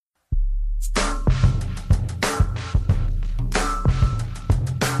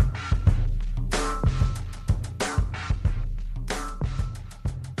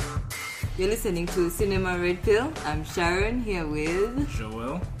You're listening to Cinema Red Pill. I'm Sharon, here with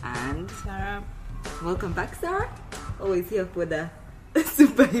Joel and Sarah. Welcome back, Sarah. Always here for the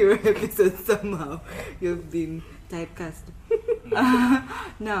superhero episode. Somehow you've been typecast.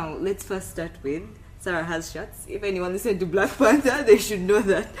 Now let's first start with Sarah has shirts. If anyone listens to Black Panther, they should know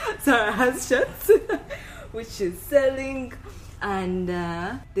that Sarah has shirts, which is selling, and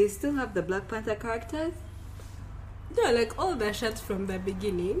they still have the Black Panther characters. No, like all the shirts from the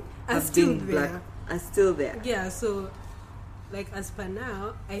beginning are Have still been there. black, are still there. Yeah, so like as per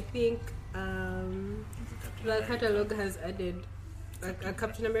now, I think the catalog has added a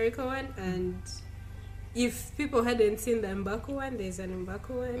Captain America one, and if people hadn't seen the M'Baku one, there's an M'Baku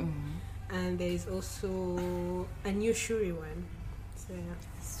one, and there's also a new Shuri one. So yeah.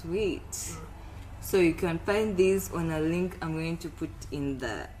 Sweet. So you can find these on a link I'm going to put in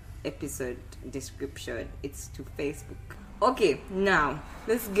the episode description. It's to Facebook. Okay, now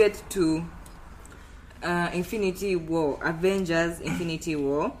let's get to Infinity War, Avengers Infinity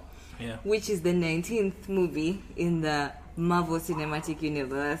War, which is the 19th movie in the Marvel Cinematic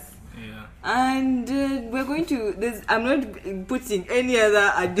Universe. Yeah. And we're going to I'm not putting any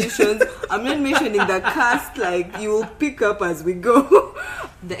other additions. I'm not mentioning the cast, like you will pick up as we go.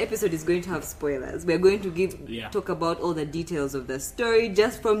 The episode is going to have spoilers. We're going to talk about all the details of the story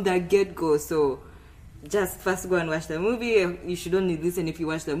just from the get-go. So just first go and watch the movie. You should only listen if you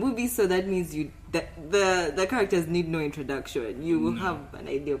watch the movie, so that means the characters need no introduction. You will have an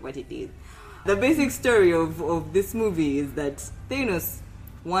idea of what it is. The basic story of this movie is that Thanos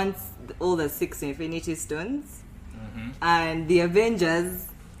wants all the 6 Infinity Stones, and the Avengers,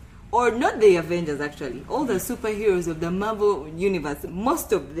 or not the Avengers actually, all the superheroes of the Marvel Universe,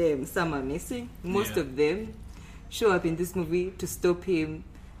 most of them, some are missing, most of them show up in this movie to stop him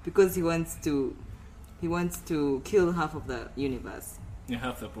because he wants to kill half of the universe. Yeah,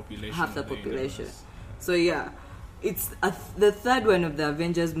 half the population. Half the population. So yeah, it's the third one of the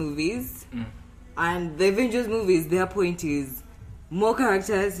Avengers movies, and the Avengers movies, their point is more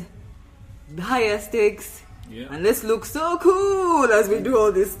characters, higher stakes, and let's look so cool as we do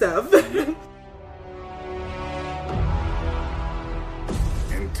all this stuff. In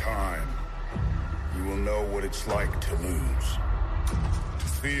time, you will know what it's like to lose. To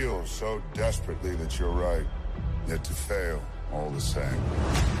feel so desperately that you're right, yet to fail all the same.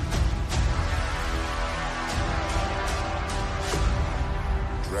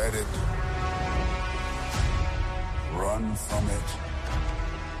 Dread it. Run from it.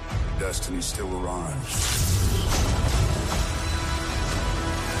 Destiny still arrives.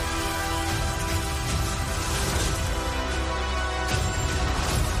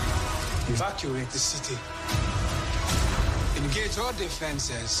 Evacuate the city. Engage all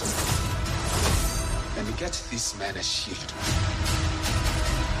defenses. And get this man a shield.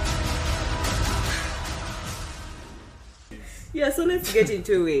 Yeah, so let's get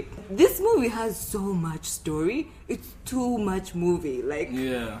into it. This movie has so much story. It's too much movie. Like,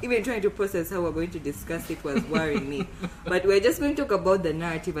 even trying to process how we're going to discuss it was worrying me. But we're just going to talk about the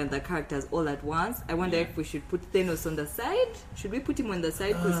narrative and the characters all at once. I wonder if we should put Thanos on the side. Should we put him on the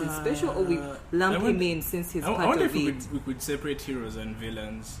side because he's special, or we lump him in since he's part of it? We could separate heroes and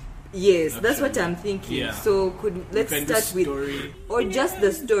villains. Yes, actually, that's what I'm thinking. Yeah. So let's start with story. Or just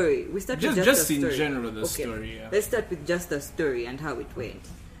the story. We start with just the story. In general, the story. Yeah. Let's start with just the story and how it went.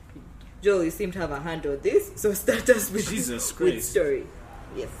 Joel, you seem to have a hand on this, so start us with with story.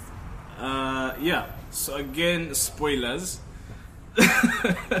 Yes. So again, spoilers.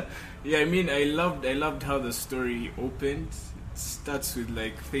 I mean, I loved how the story opened. It starts with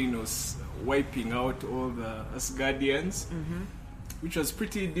like Thanos wiping out all the Asgardians. Which was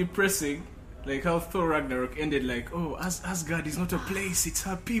pretty depressing, like how Thor Ragnarok ended like, Asgard is not a place, it's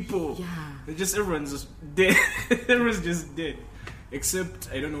her people. Yeah. Everyone's just dead. Everyone's just dead. Except,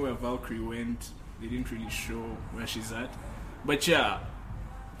 I don't know where Valkyrie went. They didn't really show where she's at. But yeah,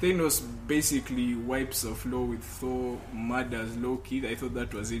 Thanos basically wipes the floor with Thor, murders Loki. I thought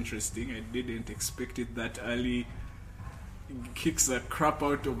that was interesting. I didn't expect it that early. Kicks the crap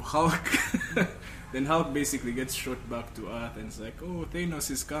out of Hulk. Then Hulk basically gets shot back to Earth and it's like,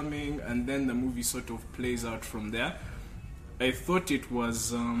 Thanos is coming, and then the movie sort of plays out from there. I thought it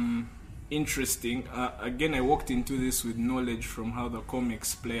was interesting. Again, I walked into this with knowledge from how the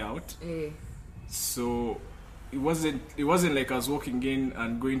comics play out. So it wasn't like I was walking in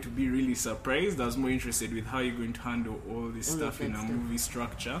and going to be really surprised. I was more interested with how you're going to handle all this stuff in a movie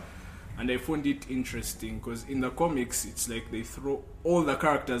structure. And I found it interesting because in the comics, it's like they throw all the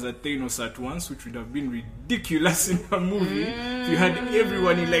characters at Thanos at once, which would have been ridiculous in a movie if you had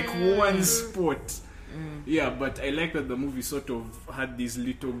everyone in like one spot. Yeah, but I like that the movie sort of had these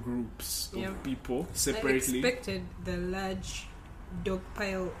little groups of Yeah. people I separately. expected the large dog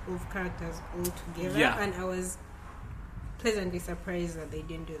pile of characters all together, Yeah. and I was pleasantly surprised that they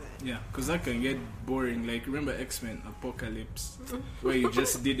didn't do that. Yeah, because that can get boring. Like, remember X-Men Apocalypse, where you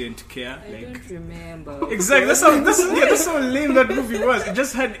just didn't care. I Like, don't remember. exactly. That's how lame that movie was. It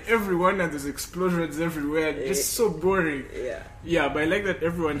just had everyone and there's explosions everywhere. Just so boring. Yeah. Yeah, but I like that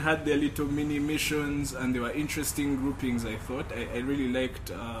everyone had their little mini missions and they were interesting groupings. I thought I really liked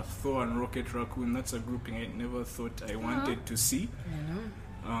Thor and Rocket Raccoon. That's a grouping I never thought I wanted to see.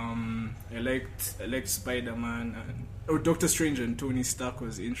 I liked Spider-Man and Doctor Strange and Tony Stark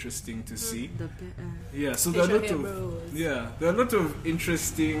was interesting to see. Yeah, so there are a lot of there are a lot of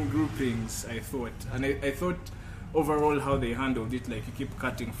interesting groupings. I thought, and I thought overall how they handled it, like you keep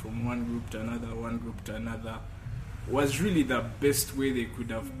cutting from one group to another, was really the best way they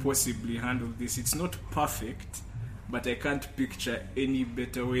could have possibly handled this. It's not perfect, but I can't picture any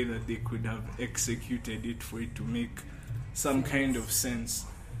better way that they could have executed it for it to make some kind of sense.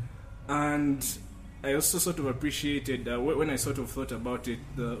 And I also sort of appreciated when I sort of thought about it,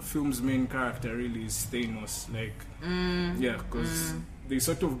 the film's main character really is Thanos. Like, yeah, because they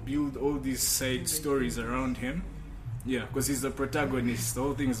sort of build all these side stories around him. Yeah, because he's the protagonist. The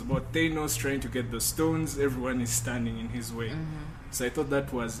whole thing is about Thanos trying to get the stones. Everyone is standing in his way. So I thought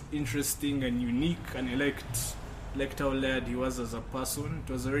that was interesting and unique, and I liked how layered he was as a person.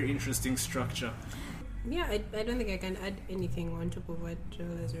 It was a very interesting structure. Yeah, I don't think I can add anything on top of what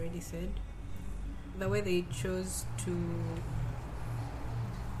Joel has already said. The way they chose to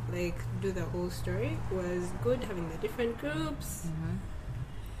do the whole story was good, having the different groups.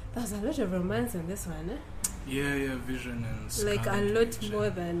 There was a lot of romance in this one, Yeah, Vision and Scarlet like a lot Witch. more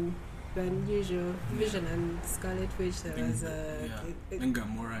than usual. Vision and Scarlet Witch. There was and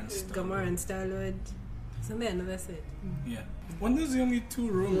Gamora and Star. Gamora and Star-Lord. Something another said. Yeah. Well, there's the only two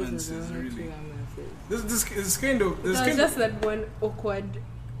romances, really. There's kind of... There was just that one awkward,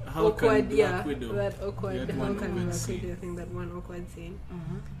 Black yeah, Widow. that awkward. You had How one can awkward Black scene. Widow think that one awkward scene?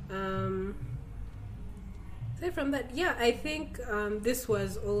 Aside from that, yeah, I think this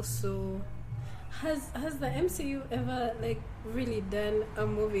was also. Has the MCU ever really done a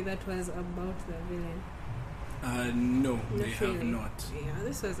movie that was about the villain? No, they have really. not. Yeah,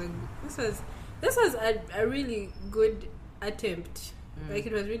 this was a really good attempt. Like,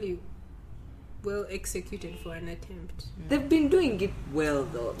 it was really well executed for an attempt. They've been doing it well,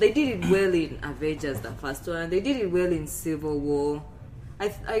 though. They did it well in Avengers, the first one. They did it well in Civil War.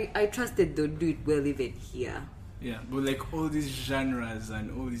 I trusted they'll do it well even here. Yeah, but like all these genres and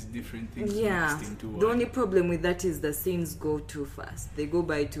all these different things Yeah, mixed into one. the only problem with that is the scenes go too fast. They go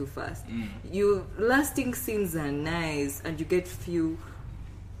by too fast. You lasting scenes are nice, and you get few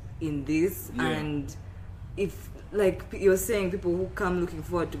in this. Yeah. And if, like you're saying, people who come looking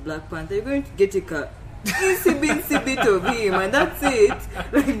forward to Black Panther, you're going to get a insy bit of him, and that's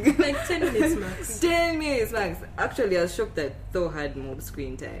it. Like 10 minutes max. 10 minutes max. Actually, I was shocked that Thor had more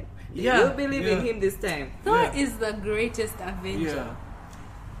screen time. Yeah, You believe in him this time. Thor Yeah. is the greatest Avenger. Yeah.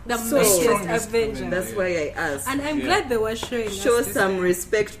 The So- mightiest Strongest Avenger. Avenger. That's why I asked. And I'm Yeah. glad they were showing us Show this some time.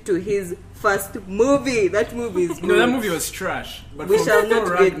 respect to his first movie. That movie is good. No, that movie was trash. But We from shall Thor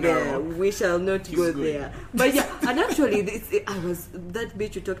not get there. Ragnarok, We shall not He's go good. there. But yeah, and actually, I was that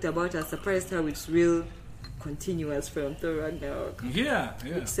bit you talked about. I was surprised how it's real continuous from Thor Ragnarok, Yeah.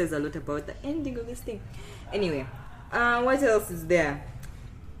 which says a lot about the ending of this thing. Anyway, what else is there?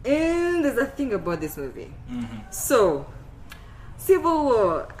 And there's a thing about this movie. So, Civil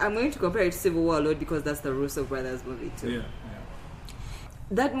War. I'm going to compare it to Civil War a lot because that's the Russo brothers movie too. Yeah.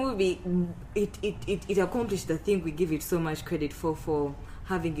 That movie, it accomplished the thing we give it so much credit for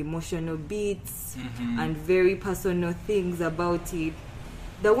having emotional beats and very personal things about it.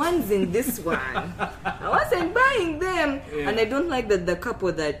 The ones in this one, I wasn't buying them, Yeah. and I don't like that the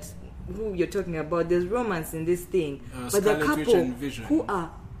couple who you're talking about. There's romance in this thing, but the Scarlet Witch couple and Vision. who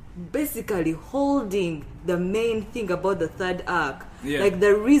are basically holding the main thing about the third arc, Yeah. like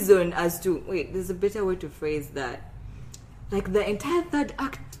the reason as to there's a better way to phrase that. Like the entire third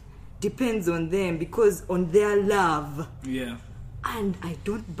act depends on them because on their love. Yeah. And I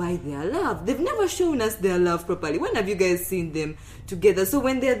don't buy their love. They've never shown us their love properly. When have you guys seen them together? So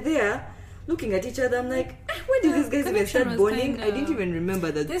when they're there looking at each other, I'm like, when did The these guys even connection start was bonding? kinda- I didn't even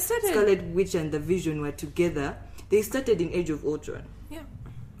remember that They started- Scarlet Witch and the Vision were together. They started in Age of Ultron. Yeah.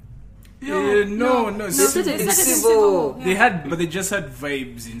 No. They Civil- started in in Civil Civil War. War. They had, but they just had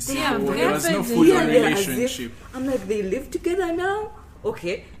vibes in Civil Yeah, War. they There had was no vibes in full Yeah, they're as if- relationship. I'm like, they live together now?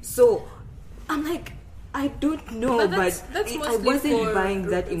 Okay, so I'm like, I don't know, But but, that's I mostly wasn't for, buying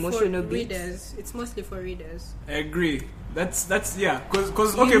that emotional for beat. readers. It's mostly for readers. I agree. That's yeah.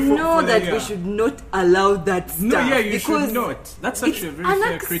 Because You okay, know for that the, we should not allow that stuff. No, yeah, you because should not. That's it's actually a very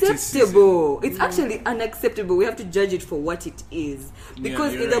fair criticism. unacceptable. It's actually unacceptable. We have to judge it for what it is.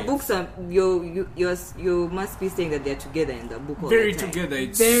 Because you're in the right. books, you must be saying that they're together in the book all Very the time. together.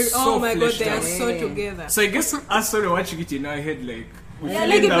 It's They're, so oh my god, fleshed they are out. so Yeah. together. So I guess us sort of watching it in our head, like we Yeah, feel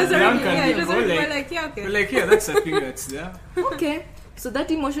like it that was already, Bianca yeah, and it was Nico, already like, like, yeah, okay. we're like, yeah, that's a thing that's there. Okay. So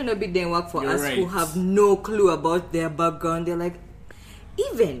that emotional bit didn't work for You're us who right. have no clue about their background. They're like,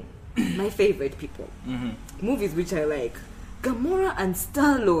 even my favorite people, movies which I like, Gamora and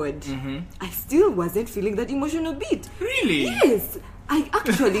Star-Lord, I still wasn't feeling that emotional beat. Really? Yes. I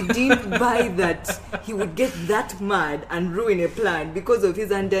actually didn't buy that he would get that mad and ruin a plan because of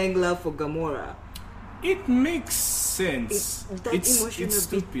his undying love for Gamora. It makes sense. That emotional it's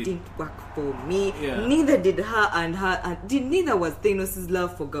bit stupid. didn't work for me. Yeah. Neither did neither was Thanos'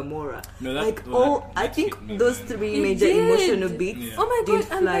 love for Gamora. No, that- like well, all, that- I that think hit me, those man. three It major did. emotional beats Yeah. Oh my didn't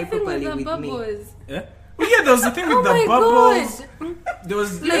god, and fly the thing properly with the with me. bubbles. Yeah? Oh, yeah, there was the thing with Oh the my bubbles. god! There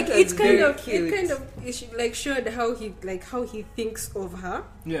was Like That it's was kind very of cute. like showed how he thinks of her.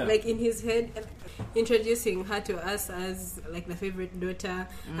 Yeah. Like in his head, introducing her to us as like the favorite daughter,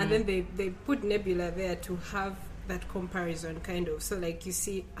 and then they put Nebula there to have that comparison kind of. So like you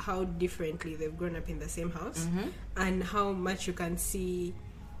see how differently they've grown up in the same house, and how much you can see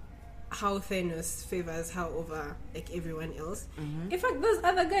how Thanos favors her over like everyone else. In fact, those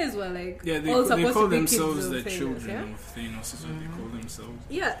other guys were like yeah, all they supposed call to be themselves kids the of Thanos, children yeah? of Thanos is what they call themselves.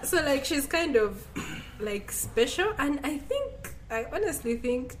 Yeah, so like she's kind of like special, and I honestly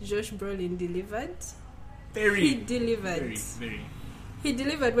think Josh Brolin delivered. Very, He delivered. very, very. He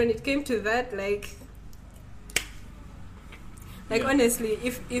delivered when it came to that. Like Yeah. honestly,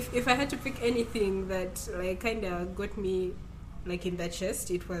 if I had to pick anything that like kind of got me like in that chest,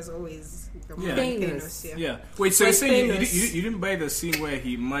 it was always Yeah. Thanos. Yeah. Yeah. Wait, so Like you're saying Thanos. you didn't buy the scene where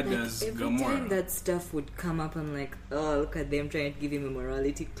he Like, murders every Gamora? time that stuff would come up, I'm like, oh, look at them trying to give him a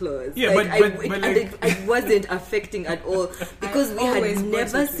morality clause. Yeah, like, but and like- it wasn't affecting at all because we always had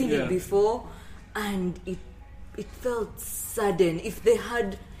never wanted to- seen Yeah. it before, and it felt sudden. If they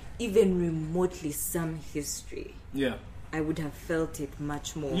had even remotely some history, Yeah. I would have felt it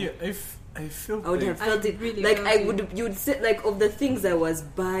much more. Yeah, I felt I would like, have felt I it really like felt I it. would. You'd say like of the things I was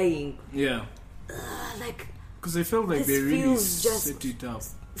buying, yeah, like because I felt like This they really feels just- set it up.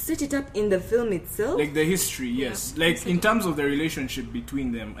 set it up in the film itself. Like the history, yes. Yeah, Like in terms of the relationship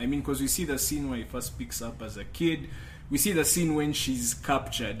between them. I mean, because we see the scene where he first picks up as a kid. We see the scene when she's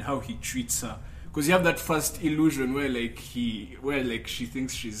captured, how he treats her. Because you have that first illusion where she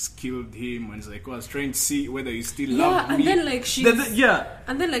thinks she's killed him, and it's like, oh, I was trying to see whether you still love me. and then like she yeah.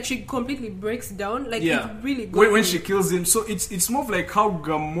 and then like she completely breaks down. Like Yeah, it really got when me. she kills him, so it's more of like how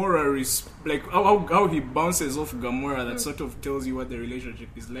Gamora is like how he bounces off Gamora that sort of tells you what the relationship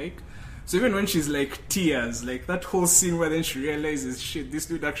is like. So even when she's like tears, like that whole scene where then she realizes, shit, this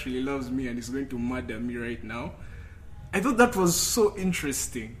dude actually loves me and is going to murder me right now. I thought that was so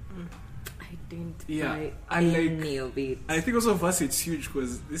interesting. I didn't Yeah, buy and, like, any of it. I think also for us it's huge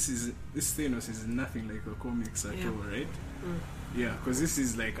because this Thanos is nothing like the comics at Yeah. all, right? Yeah, because this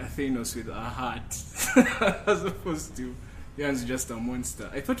is like a Thanos with a heart as opposed to Jan's just a monster.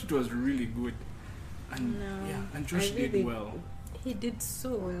 I thought it was really good, and No, yeah, and Josh I really- did well. He did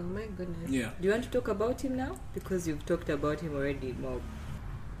so well. My goodness. Yeah. Do you want to talk about him now? Because you've talked about him already more.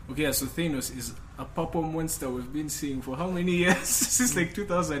 Okay, yeah, so Thanos is a purple monster we've been seeing for how many years? Since like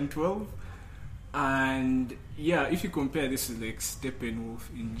 2012. And yeah, if you compare this to like Steppenwolf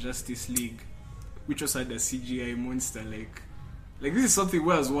in Justice League, which also had a CGI monster, like this is something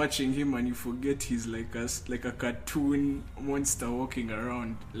where I was watching him and you forget he's like a cartoon monster walking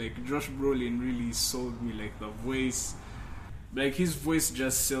around. Like Josh Brolin really sold me, like the voice. Like his voice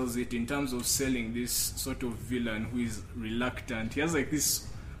just sells it in terms of selling this sort of villain who is reluctant. He has like this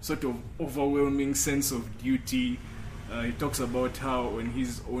sort of overwhelming sense of duty. He talks about how on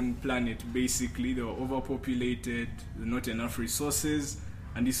his own planet, basically, they were overpopulated, not enough resources,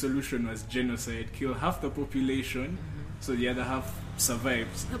 and his solution was genocide, kill half the population, so the other half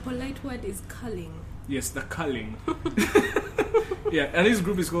survives. The polite word is culling. Yes, the culling. Yeah, and his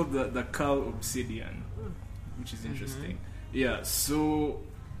group is called the Cull Obsidian, which is interesting. Yeah, so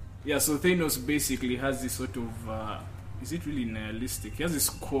Thanos basically has this sort of is it really nihilistic? He has this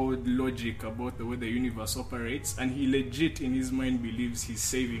cold logic about the way the universe operates, and he legit in his mind believes he's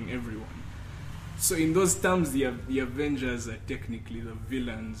saving everyone. So in those terms, the Avengers are technically the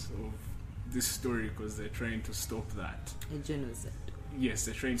villains of this story because they're trying to stop that. A genocide. yes,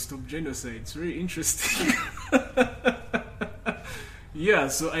 they're trying to stop genocide. It's very interesting. Yeah,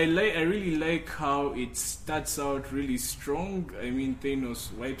 so I really like how it starts out really strong. I mean,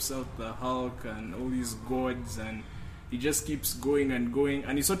 Thanos wipes out the Hulk and all these gods, and he just keeps going and going,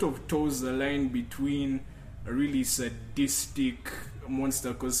 and he sort of toes the line between a really sadistic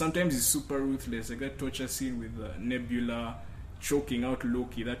monster, because sometimes he's super ruthless. Like that torture scene with Nebula choking out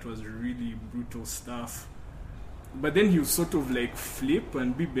Loki, that was really brutal stuff. But then he'll sort of like flip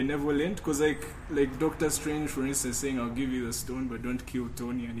and be benevolent, because like Doctor Strange, for instance, saying I'll give you the stone but don't kill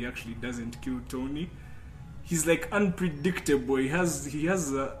Tony, and he actually doesn't kill Tony. He's like unpredictable. He has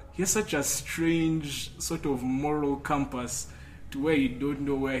such a strange sort of moral compass to where you don't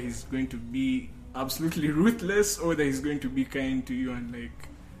know where he's going to be absolutely ruthless or that he's going to be kind to you and like,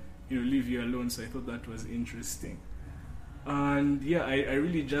 you know, leave you alone. So I thought that was interesting. And yeah, I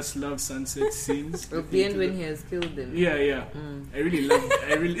really just love sunset scenes. At the end when he has killed them. Yeah. I really love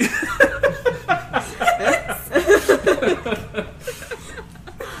I really love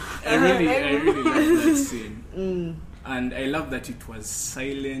that scene. And I love that it was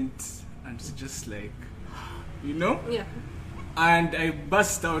silent and it's just like, you know? Yeah. And I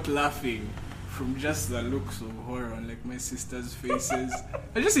burst out laughing from just the looks of horror on like my sister's faces.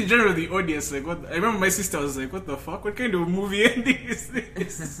 And just in general the audience, like what I remember my sister was like, what the fuck? What kind of movie ending is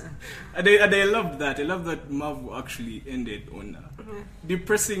this? and I loved that. I love that Marvel actually ended on a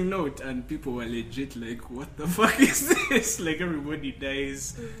depressing note and people were legit like, what the fuck is this? Like everybody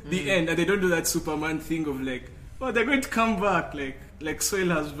dies. The end. And they don't do that Superman thing of like, oh, they're going to come back, like soil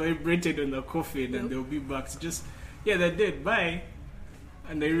has vibrated on the coffin and they'll be back. It's just, yeah, they're dead. Bye.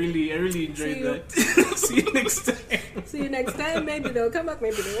 And I really enjoyed that. See you next time. See you next time. Maybe they'll come back.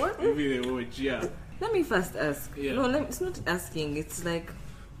 Maybe they won't. Maybe they won't. Yeah. Let me first ask. Yeah. No, it's not asking. It's like,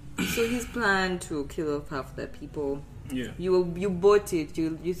 so his plan to kill off half the people. Yeah. You bought it.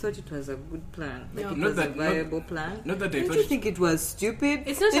 You thought it was a good plan. Like No. it Not was that- a viable plan. not that I Don't thought you it- think it was stupid?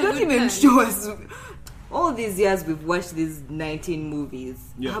 It's not They a don't good even plan. show us. All these years we've watched these 19 movies.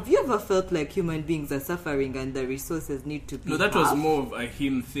 Yeah. Have you ever felt like human beings are suffering and the resources need to be No, that was halved? more of a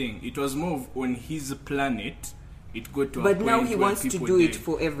him thing. It was more of on his planet. It got to a But point now he where wants to people do it died.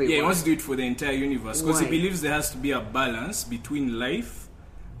 for everyone. Yeah, he wants to do it for the entire universe because he Why? believes there has to be a balance between life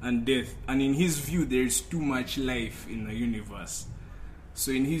and death. And in his view, there is too much life in the universe.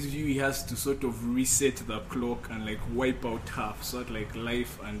 So in his view, he has to sort of reset the clock and like wipe out half, so that like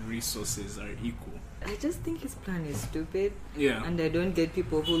life and resources are equal. I just think his plan is stupid. Yeah. And I don't get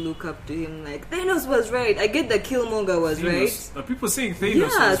people who look up to him like, Thanos was right. I get that Killmonger was right. Thanos, are people saying Thanos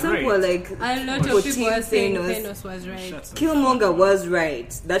Yeah, was some right? people are like, A lot for of people Team are saying Thanos. Thanos was right. Shut up. Killmonger was right.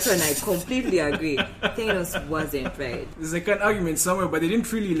 That one I completely agree. Thanos wasn't right. There's like an argument somewhere, but they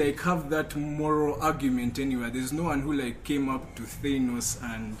didn't really like have that moral argument anywhere. There's no one who like came up to Thanos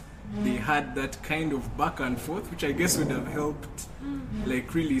and they had that kind of back and forth, which I guess would have helped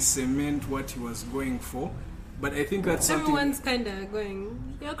like really cement what he was going for. But I think that's something. Everyone's kind of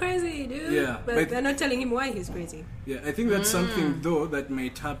going, you're crazy, dude. Yeah, but but- they're not telling him why he's crazy. Yeah, I think that's something though that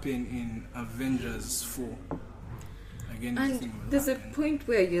might happen in Avengers 4. Again, this And thing will there's a happen. point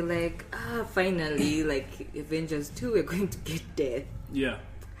where you're like, finally, like Avengers 2, we're going to get death. Yeah.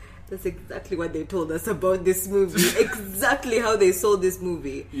 That's exactly what they told us about this movie. Exactly how they sold this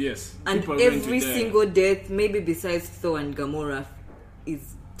movie. Yes. And People are going to every die. single death, maybe besides Thor and Gamora,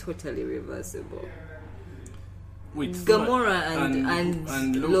 is totally reversible. Wait, Thor Gamora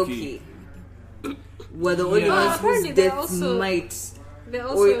and Loki were the only Yeah. ones Apparently whose they're deaths also- might, They're or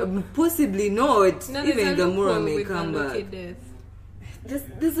also... possibly not. No, Even there's a Gamora loophole may with the come Loki back. death.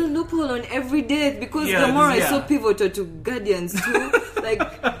 There's a loophole on every death because Yeah, Gamora is so yeah. pivotal to Guardians too. Like,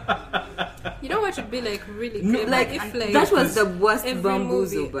 You know what would be like really no, clever? like if like that was the worst every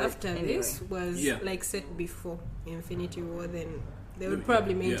bamboozle. movie But after anyway. this was Yeah. like set before Infinity War, then they would Yeah.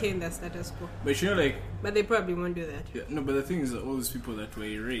 probably maintain the status quo. But you know, like, But they probably won't do that. yeah, no, but the thing is that all those people that were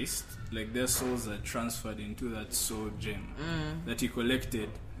erased, like their souls are transferred into that soul gem that he collected.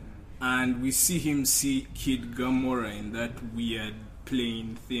 And we see him see Kid Gamora in that weird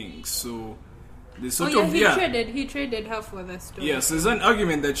plane thing. So there's sort of, He traded her for the story. Yeah, so there's an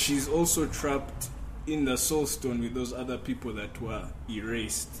argument that she's also trapped in the Soul Stone with those other people that were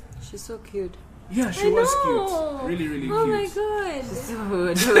erased. She's so cute. Yeah, she was cute. Really, really Oh my cute. god. So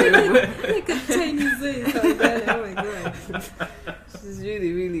adorable. Like a tiny Zoe Saldana. Oh my god. She's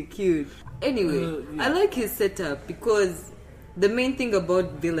really, really cute. Anyway, yeah. I like his setup because the main thing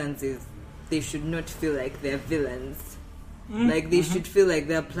about villains is they should not feel like they're villains. Like they should feel like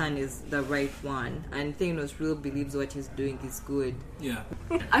their plan is the right one, and Thanos really believes what he's doing is good. Yeah.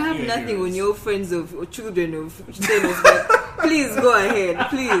 I have Yeah, nothing heroes. on your friends or children of Thanos, but please go ahead.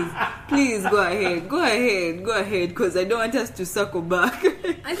 Please go ahead, because I don't want us to circle back.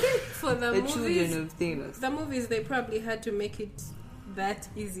 I think for the The children movies, of Thanos. the movies they probably had to make it that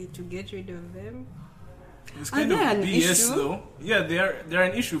easy to get rid of them. It's Are kind of they an BS issue? though. Yeah, they're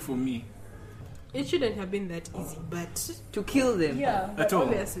an issue for me. It shouldn't have been that easy, but To kill them. At all.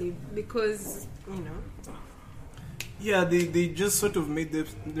 obviously because Yeah, they just sort of made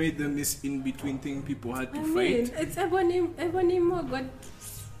them this in between thing people had to I fight. mean, it's Ebony Maw got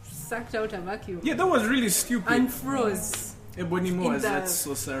sucked out a vacuum Yeah, that was really stupid. and froze. Ebony Maw in was the- that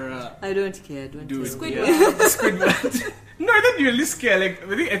sorcerer I don't care. Don't dude. care. Squidward. Yeah. Squidward. No, I don't really scare. Like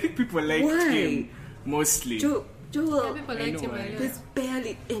I think people liked Why? him mostly. Joel, Yeah, people I liked know him. why. a lot. there's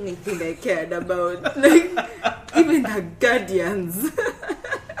barely anything I cared about. Like, even the Guardians.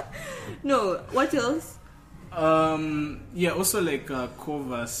 No, what else? Yeah, also like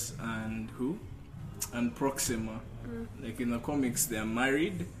Corvus and Proxima. Like in the comics, they're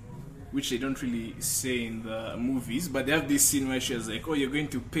married, which they don't really say in the movies. But they have this scene where she's like, "Oh, you're going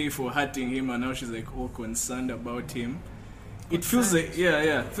to pay for hurting him," and now she's like all concerned about him. It feels like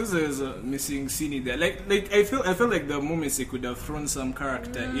it feels like there's a missing scene in there. Like I felt like the moments they could have thrown some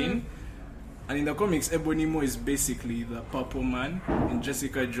character in. And in the comics, Ebony Maw is basically the Purple Man in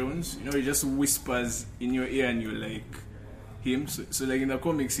Jessica Jones. You know, he just whispers in your ear and you're like him. So like in the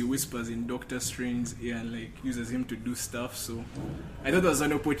comics, he whispers in Doctor Strange's ear and like uses him to do stuff. So I thought there was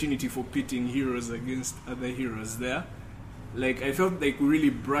an opportunity for pitting heroes against other heroes there. Like I felt like we really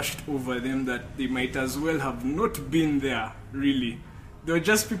brushed over them, that they might as well have not been there, really. They were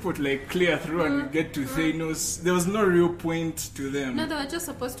just people to like clear through and we get to Thanos. There was no real point to them. No, they were just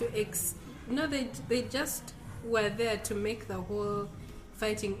supposed to they just were there to make the whole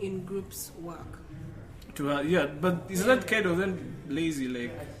fighting in groups work. But is that kind of then lazy?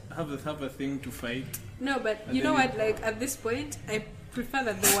 Like have a thing to fight. No, but And you know then what? Like at this point, I prefer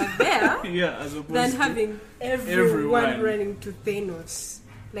that they were there Yeah, as opposed than to having everyone. everyone running to Thanos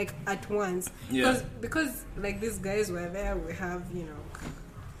like at once. Yeah. Because like these guys were there. We have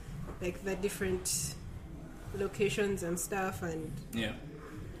like the different locations and stuff, and yeah.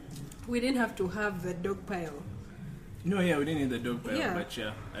 we didn't have to have the dog pile. No, yeah, we didn't need the dog pile, Yeah. but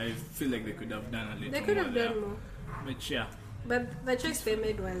yeah, I feel like they could have done a little. They could more have there. done more. But yeah, But the choice they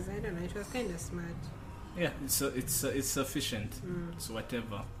made was, I don't know, it was kind of smart. yeah, it's sufficient. So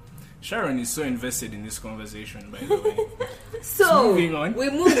whatever. Sharon is so invested in this conversation, by the way. So Moving on. we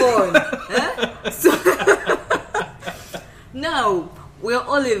move on. So now we're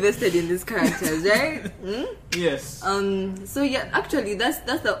all invested in these characters, right? Yes. So yeah, actually that's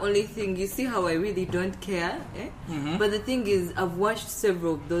the only thing. You see how I really don't care, eh? But the thing is, I've watched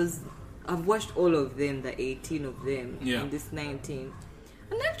several of those. I've watched all of them, the 18 of them, Yeah. in this 19,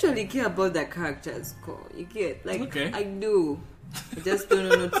 and I actually care about the characters. You get like Okay. I do. I just don't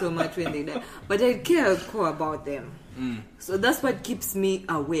know not so much when they die, but I care about them. So that's what keeps me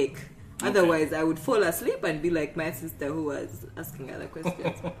awake. Otherwise, I would fall asleep and be like my sister who was asking other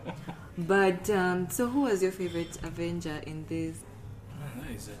questions. But so, who was your favorite Avenger in this?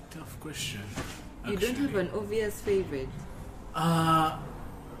 That is a tough question. You don't have an obvious favorite.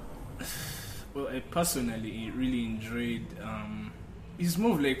 Well, I personally really enjoyed. It's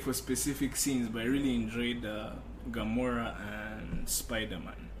more of like for specific scenes, but I really enjoyed Gamora and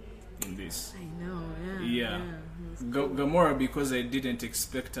Spider-Man in this. I know, Yeah. Gamora, because I didn't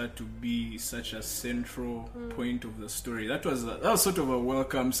expect her to be such a central point of the story. That was sort of a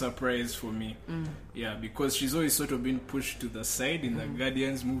welcome surprise for me. Yeah, because she's always sort of been pushed to the side in the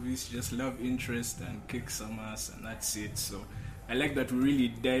Guardians movies. She just love interest and kick some ass, and that's it. So I like that we really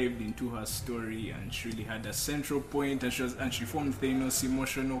dived into her story, and she really had a central point, and she formed Thanos'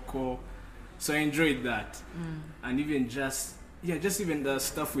 emotional core. So I enjoyed that, and even just even the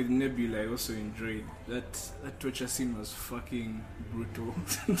stuff with Nebula, I also enjoyed. That torture scene was fucking brutal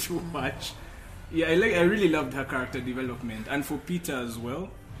to watch. Yeah, I really loved her character development, and for Peter as well.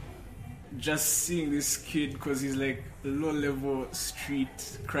 Just seeing this kid, because he's like a low-level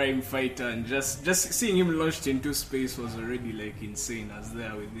street crime fighter, and just seeing him launched into space was already like insane. I was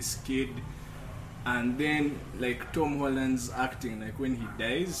there with this kid, and then like Tom Holland's acting, like when he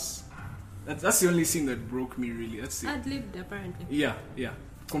dies. That's the only scene that broke me, really. That's it. Ad-libbed, apparently. Yeah.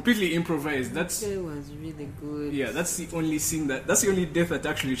 Completely improvised. It was really good. Yeah, that's the only scene that's the only death that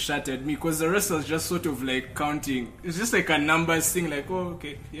actually shattered me, because the rest was just sort of like counting. It's just like a numbers thing, like, oh,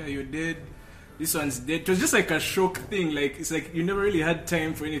 okay, yeah, you're dead. This one's dead. It was just like a shock thing. Like, it's like you never really had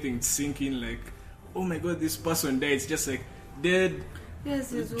time for anything to sink in. Like, oh my god, this person died. It's just like dead.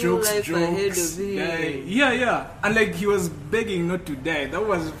 Yes, his whole Jokes, life ahead jokes. of him. Yeah. And like he was begging not to die. That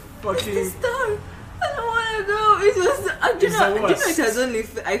was fucking. Sister, I don't want to go. It was. Do you know it has only.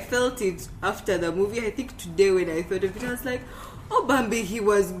 I felt it after the movie. I think today when I thought of it, I was like, "Oh, Bambi, he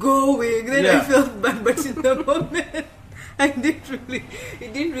was going." Then I felt bad, but in the moment,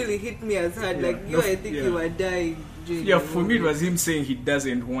 it didn't really hit me as hard. Like you, I think you were dying. Yeah, for me it was him saying he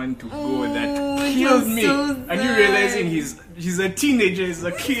doesn't want to go. That it killed was me. so And you sad. realizing he's a teenager, he's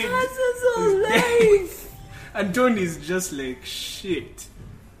a kid. That's so He's life. And Tony's just like shit.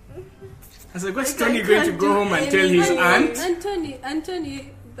 I was like, what's Like, Tony I going to can't go do home and tell his anything. aunt?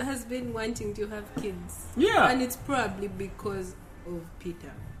 Anthony has been wanting to have kids. Yeah. And it's probably because of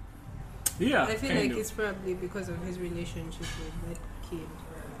Peter. Yeah, I feel kind like of. it's probably because of his relationship with that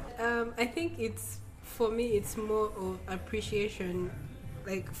kid. I think for me it's more of appreciation,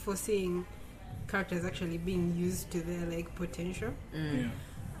 like for seeing characters actually being used to their like potential. Yeah.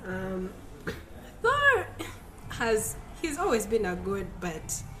 Thor he's always been a god,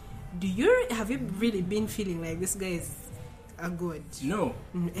 but have you really been feeling like this guy is a god? No.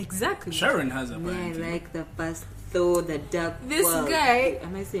 Exactly. Sharon has a Yeah, band. like the past Thor, the Dark This World. guy-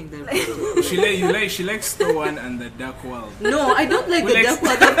 Am I saying that right? She likes Thor 1 and the Dark World. No, I don't like We the like- Dark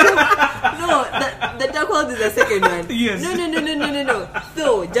World. The Dark World is the second one. Yes. No.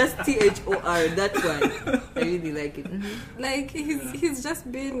 Thor, just THOR, that one. I really like it. Like he's just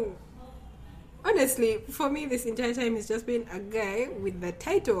been, honestly, for me this entire time he's just been a guy with the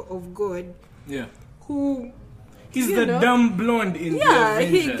title of God Yeah. who, He's you the know, dumb blonde in the yeah,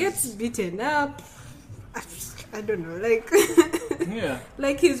 Avengers. he gets beaten up. I don't know, like Yeah,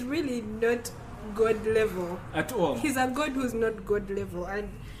 like he's really not God level. at all. He's a god who's not God level, and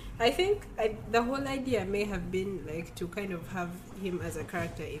I think the whole idea may have been like to kind of have him as a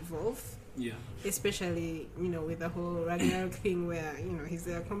character evolve. Yeah. Especially, with the whole Ragnarok thing where, he's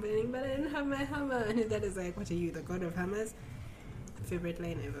there complaining, but I don't have my hammer. And his dad is like, what are you, the god of hammers? Favorite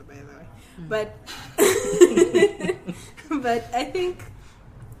line ever, by the way. But, but I think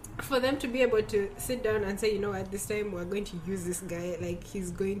for them to be able to sit down and say, at this time we're going to use this guy, like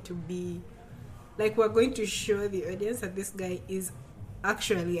he's going to be, like we're going to show the audience that this guy is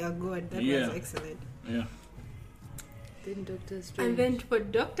actually a god. That was excellent. Yeah. Then Doctor Strange. And then for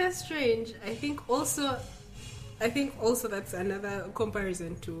Doctor Strange, I think also that's another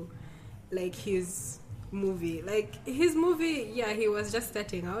comparison to like his movie. Like his movie, he was just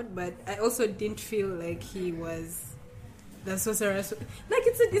starting out, but I also didn't feel like he was the sorcerer's. Like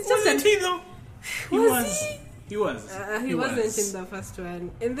it's just Wasn't he though? He Was was. he? He was. He wasn't in the first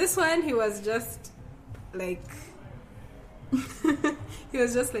one. In this one, he was just like he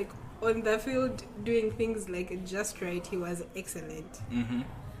was just like on the field doing things like just right. He was excellent. Mm-hmm.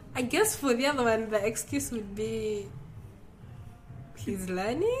 I guess for the other one, the excuse would be he's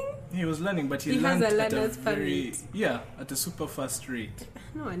learning. He was learning, but he He has learned a at a learner's very permit. at a super fast rate.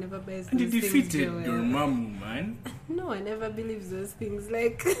 No one ever buys And he those defeated things, Joel. Dormammu, man. No one ever believes those things.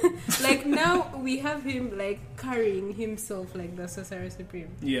 Like, like now we have him like carrying himself like the Sorcerer Supreme.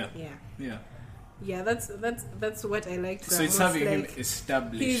 Yeah. Yeah. Yeah, that's what I liked. So it's most, having him like,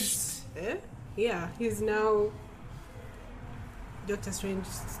 established. He's now Doctor Strange,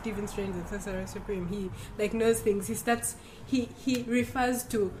 Stephen Strange, the Sorcerer Supreme. He like knows things. He refers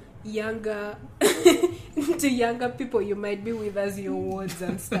to younger people you might be with as your wards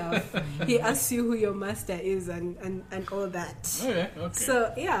and stuff. He asks you who your master is and all that. Okay.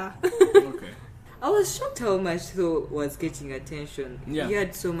 So yeah. Okay. I was shocked how much Thor was getting attention. Yeah. He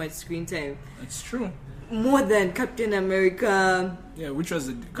had so much screen time. That's true. More than Captain America. Yeah, which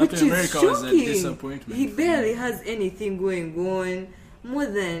was Which Captain is America was a shocking. disappointment. He barely has anything going on. More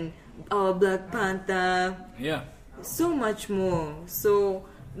than our Black Panther. Yeah. So much more. So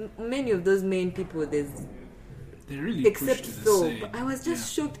many of those main people, They really except pushed to the Thor. side. But I was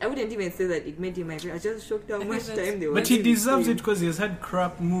just shocked. I wouldn't even say that it made him my favorite. I was just shocked how I much think that's- time they were. But he giving deserves to it him. because he has had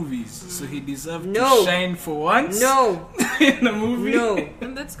crap movies, so he deserved No. to shine for once No, in a movie. no.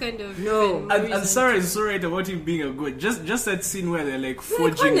 And that's kind of No. even And reason Sarah to- is so right about him being a good. Just that scene where they're like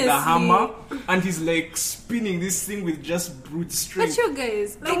forging the honestly- hammer, and he's like spinning this thing with just brute But strength. you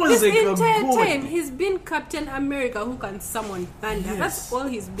guys, like was this like a entire god. time, he's been Captain America who can summon thunder. Yes. That's all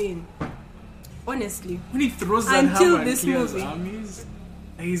he's been. Honestly. When he throws that Until hammer and this clears movie. armies,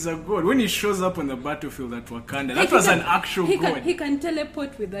 he's a god. When he shows up on the battlefield at Wakanda, Like, that he was can- an actual he god. He can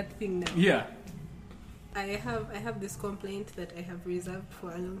teleport with that thing now. Yeah. I have this complaint that I have reserved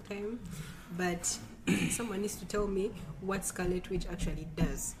for a long time, but someone needs to tell me what Scarlet Witch actually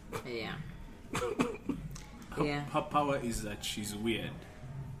does. Yeah. Her power is that she's weird.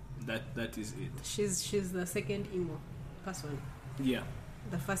 That is it. She's the second emo. person. Yeah.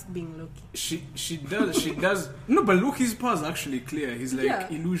 The first being Loki. She does. No, but Loki's powers are actually clear. He's like Yeah.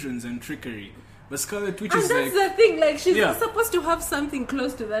 illusions and trickery. But Scarlet Witch And is that's like the thing, like she's Yeah. supposed to have something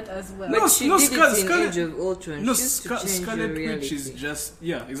close to that as well. But she did it in Scarlet- Age of Ultron. no. She used to change Scarlet your Witch is reality. just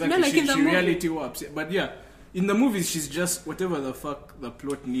exactly. No, like in the she movie. reality warps. But yeah, in the movies she's just whatever the fuck the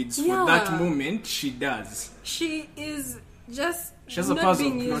plot needs Yeah. for that moment. She does. She is just She has a not powers of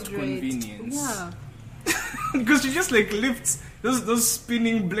being plot used right. convenience. Yeah. Because she just like lifts those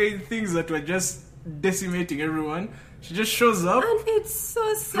spinning blade things that were just decimating everyone. She just shows up, And it's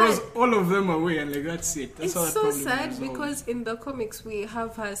so sad. throws all of them away, and like that's it. That's It's how that so problem sad is resolved. because in the comics we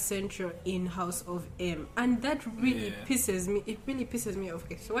have her central in House of M, and that really Yeah. pisses me. It really pisses me off.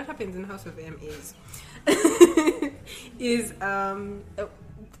 Okay, so what happens in House of M is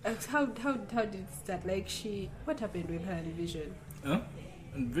how did it start? Like what happened with her and Vision? Huh?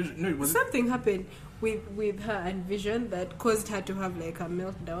 And Vision, no, it was Something happened with her and Vision that caused her to have like a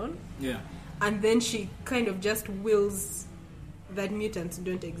meltdown, yeah. and then she kind of just wills that mutants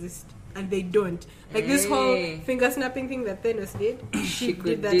don't exist, and they don't. Like this whole Hey. finger snapping thing that Thanos did, she could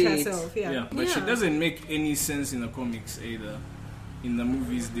did that do it. herself. Yeah, Yeah, but she doesn't make any sense in the comics either. In the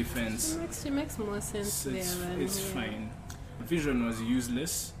movie's defense, She makes more sense there than it's here. fine. Vision was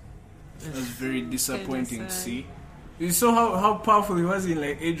useless. It was very disappointing to sad. see. You saw how powerful he was in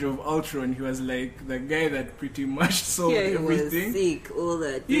like Age of Ultron. He was like the guy that pretty much solved Yeah, he was everything. sick, all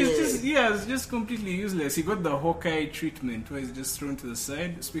that. He's just completely useless. He got the Hawkeye treatment where he's just thrown to the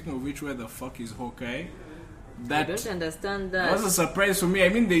side. Speaking of which, where the fuck is Hawkeye? I That don't understand That was that. a surprise for me. I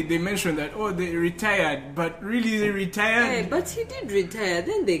mean, they mentioned that, they retired, but really they retired? Hey, but he did retire.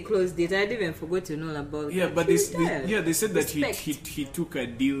 Then they closed it. I'd even forgotten all about Yeah, that. but He they retired. they said that Respect. he took a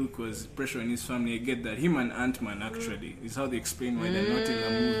deal because pressure on his family. I get that. Him and Ant-Man, actually, is how they explain why they're not in the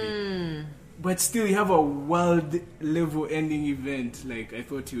movie. But still, you have a world-level ending event. Like, I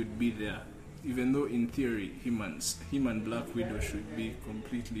thought he would be there. Even though, in theory, him and Black Widow should be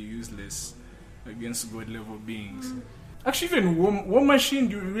completely useless against god-level beings. Actually, even War Machine,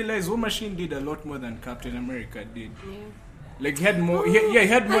 do you realize War Machine did a lot more than Captain America did? Yeah. Like, he had more, he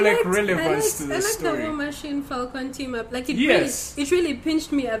had more I liked- relevance to I the liked story. the War Machine Falcon team up. Like it Yes. really, it really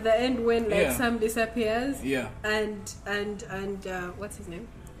pinched me at the end when like Yeah. Sam disappears. Yeah. And what's his name?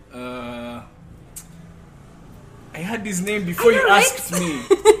 I had his name before you know, right? asked me.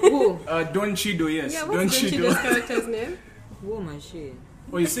 Who? Don Cheadle, yes. Yeah, Don what's Don Cheadle. Cheadle's character's name? War Machine.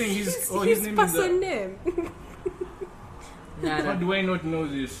 Oh, you're saying his His name is person name. How Nah, do I not know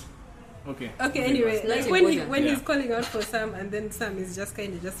this? Okay. Okay, anyway, It's like not when important. he's Yeah. calling out for Sam, and then Sam is just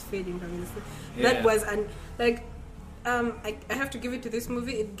kind of just fading from his. Yeah. That was I have to give it to this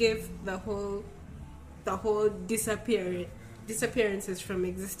movie. It gave the whole disappearances from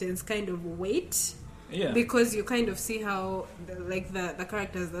existence kind of weight, Yeah. because you kind of see how the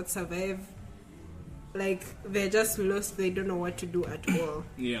characters that survive, like they're just lost. They don't know what to do at all.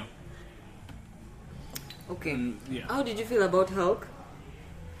 Yeah. okay. Yeah. How did you feel about Hulk?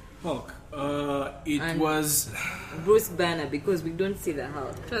 Hulk. It And- was Bruce Banner, because we don't see the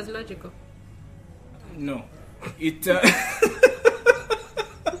Hulk. It was logical. no. It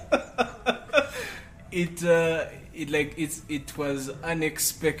it was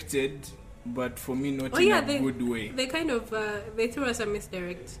unexpected, but for me not in a good way. They kind of they threw us a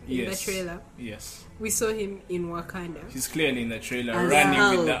misdirect in the trailer. Yes. We saw him in Wakanda. He's clearly in the trailer As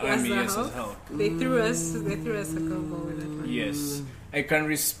running with the Hulk. army, As the yes, Hulk. as Hulk. They threw us a curveball with that one. Yes. I can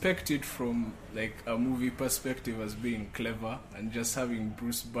respect it from like a movie perspective as being clever and just having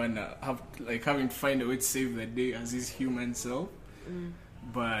Bruce Banner having to find a way to save the day as his human self.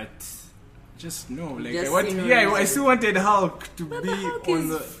 But just no, like Just I see no I reason. still wanted Hulk to But be the Hulk on is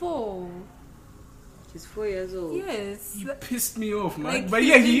the 4. She's 4 years old. Yes. You pissed me off, man. Like, But he's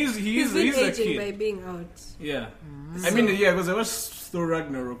yeah, been- he's been a aging kid. by being out. Yeah. I mean, yeah, because I watched Thor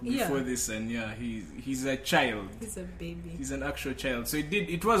Ragnarok Yeah. before this, and yeah, he's a child. He's a baby. He's an actual child. So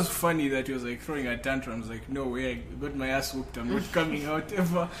it was funny that he was like throwing a tantrum. I was like, no way, I got my ass whooped. I'm not coming out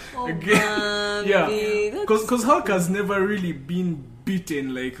ever again. Yeah. Because Hulk has never really been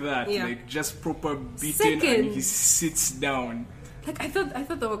beaten like that. Yeah. Like just proper beaten Second. and he sits down. Like I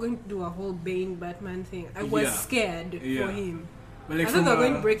thought they were going to do a whole Bane Batman thing. I was Yeah. scared Yeah. for him. But like I thought they were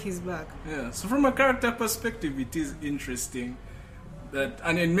going to a- break his back. Yeah, so from a character perspective, it is interesting that,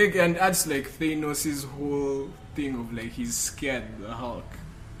 and it adds like Thanos' whole thing of like he's scared of the Hulk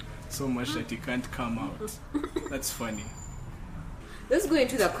so much that he can't come out. That's funny. Let's go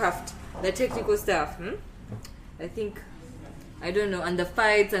into the craft, the technical stuff. I think, I don't know, and the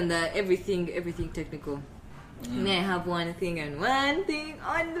fights and the everything technical. May I have one thing and one thing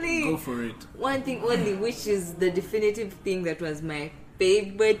only? Go for it. One thing only, which is the definitive thing that was my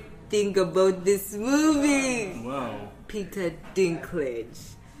favorite thing about this movie. Wow. Peter Dinklage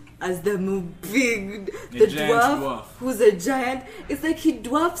as the big, A the giant dwarf. who's a giant. It's like he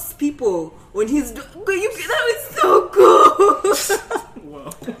dwarfs people when he's. That was so cool.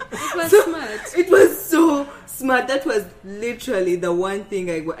 Wow. It was smart. It was so smart. That was literally the one thing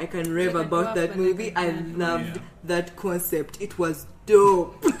I can rave Like a about dwarf that and movie. like a I giant loved Yeah. that concept. It was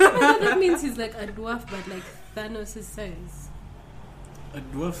dope. That means he's like a dwarf, but like Thanos' size. A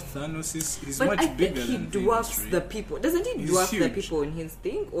dwarf Thanos is But much I bigger think he than dwarfs Thanos, right? the people. Doesn't he He's dwarf the huge. people in his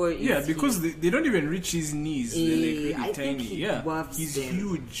thing? Or Yeah, is because he, they don't even reach his knees. They're like really I think tiny. he Yeah, dwarfs he's them.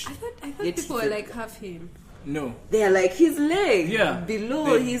 huge. I thought Yet people he's were a- like half him. No. they're like his leg Yeah.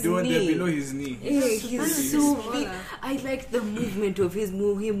 below his They're knee. below his knee. Yeah, He's he's really so smaller. big. I like the movement of him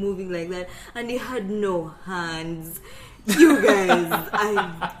moving like that, and he had no hands. You guys,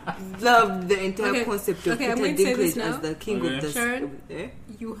 I loved the entire Okay, concept of okay, I'm Peter going to say this Dinklage now. as the king Okay. of the. Sharon? Eh?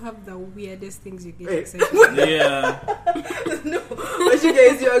 You have the weirdest things you get Eh. excited. Yeah. No, but you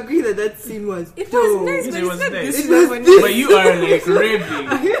guys, you agree that scene was It dope. was nice, It but was it's not nice. this It was one. this- But you are like raving.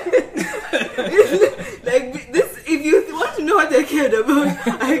 Like this, if you want to know what I cared about,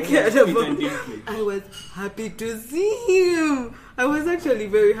 I cared Peter about. Dinklage. I was happy to see him. I was actually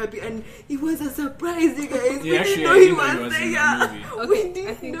very happy, and it was a surprise, you guys. Yeah, We actually, didn't I know he didn't know he was was in there. the movie. Okay, We I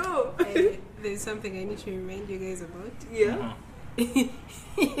didn't think know. there's something I need to remind you guys about. Yeah. Uh-huh.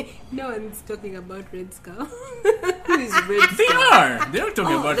 No one's talking about Red Skull. Who is Red They Skull? are. They're not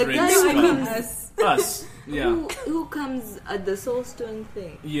talking Oh, about the Red guy No, I Skull. mean us. Us. Yeah. Who comes at the Soulstone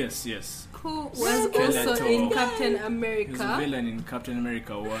thing? Yes, yes. Who was Skeletor. also in Captain He's a America. villain in Captain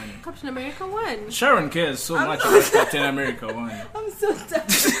America 1. Captain America 1. Sharon cares so much about Captain America 1. I'm so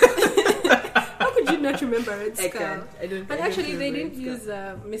tired. How could you not remember Red I Skull? can't. I don't. But I don't actually, they remember didn't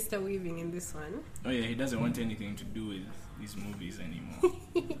Red use Mr. Weaving in this one. Oh yeah, he doesn't want anything to do with these movies anymore.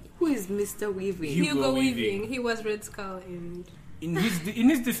 Skull. Who is Mr. Weaving? Hugo Hugo Weaving. Weaving. He was Red Skull in. In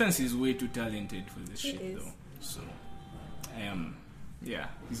his defense, he's way too talented for this He shit is. though. So I am,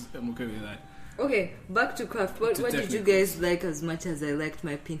 I'm okay with that. Okay, back to craft. What To did you technical. guys like as much as I liked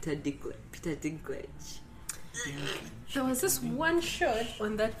my Peter Dinklage? There was this one shot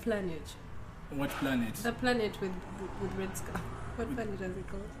on that planet. What planet? The planet with Red Skull. What planet is it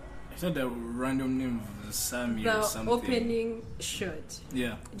called? I thought the random name was Sammy or The something. opening shot.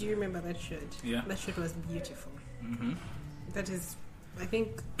 Yeah. Do you remember that shot? Yeah. That shot was beautiful. Mm-hmm. That is, I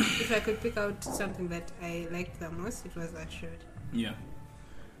think, if I could pick out something that I liked the most, it was that shot. Yeah.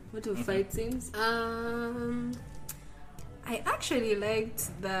 What of fight scenes? I actually liked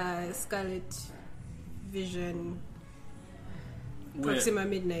the Scarlet Vision Where? Proxima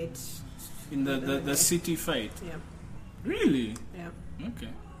Midnight. In the city fight. Yeah, Really? yeah. Okay.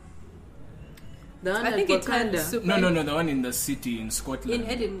 The one I at think it had Wakanda. super. No, the one in the city in Scotland. In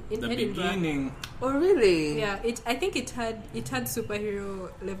the Edinburgh. beginning. Oh really? Yeah, I think it had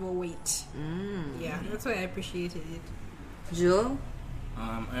superhero level weight. Yeah, that's why I appreciated it. Joe?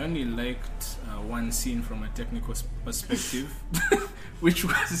 I only liked one scene from a technical perspective, which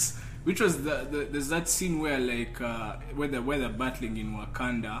was there's that scene where like where they're battling in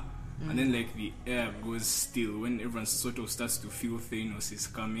Wakanda, and then like the air goes still when everyone sort of starts to feel Thanos is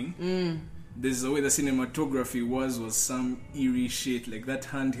coming. There's the way the cinematography was some eerie shit, like that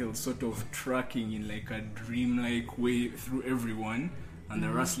handheld sort of tracking in like a dreamlike way through everyone, and the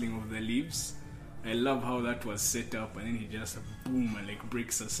rustling of the leaves. I love how that was set up, and then he just boom and like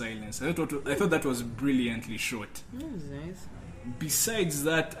breaks the silence. I thought that was brilliantly shot. That was nice. Besides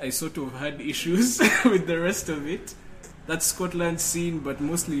that, I sort of had issues with the rest of it. That Scotland scene, but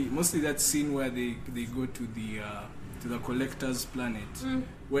mostly that scene where they go to the collector's planet,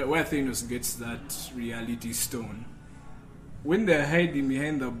 where Thanos gets that reality stone. When they're hiding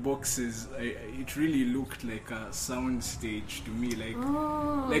behind the boxes, it really looked like a sound stage to me.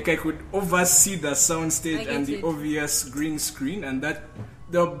 Like I could oversee the sound stage I and get the it. obvious green screen, and that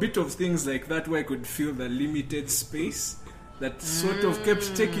there were a bit of things like that where I could feel the limited space that sort of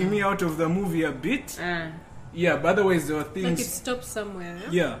kept taking me out of the movie a bit. Yeah, but otherwise there were Like it things. stopped somewhere.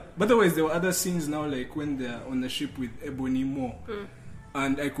 Yeah, but otherwise there were other scenes now, like when they're on the ship with Ebony Maw.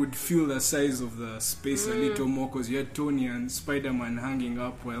 And I could feel the size of the space a little more because you had Tony and Spider-Man hanging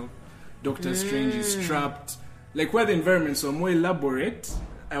up while Doctor Strange is trapped. Like where the environments were more elaborate,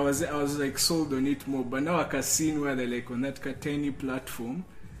 I was like sold on it more. But now like a scene where they're like on that tiny platform,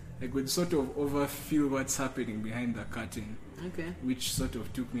 I could sort of overfeel what's happening behind the curtain, Okay. which sort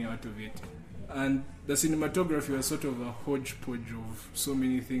of took me out of it. And the cinematography was sort of a hodgepodge of so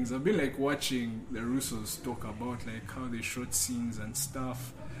many things. I've been like watching the Russos talk about like how they shot scenes and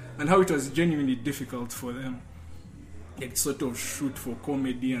stuff, and how it was genuinely difficult for them, like sort of shoot for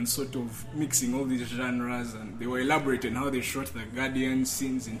comedy and sort of mixing all these genres. And they were elaborating how they shot the Guardian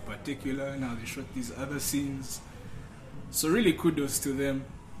scenes in particular, and how they shot these other scenes. So really kudos to them.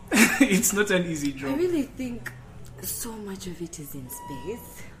 It's not an easy I job. really think so much of it is in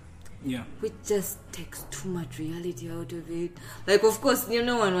space, Yeah. which just takes too much reality out of it. Like, of course,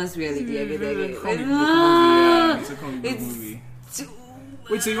 no one wants reality. I get it. Comic book movie, yeah. It's a comic book It's movie. too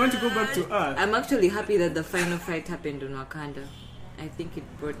Wait, so you want to go back to Earth I'm actually happy that the final fight happened on Wakanda. I think it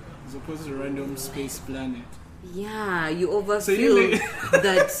brought... as opposed to a random space planet? Yeah, you So overfeel you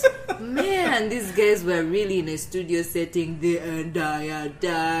that, man, these guys were really in a studio setting the entire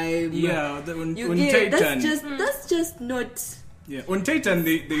time. Yeah, on You get, Titan. that's just not... Yeah, on Titan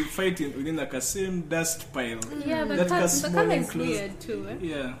they fight within like a same dust pile. Yeah, That was the small color is enclosed- weird too. Eh?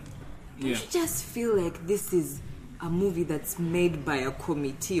 Yeah, You yeah, just feel like this is a movie that's made by a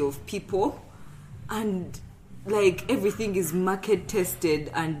committee of people, and like everything is market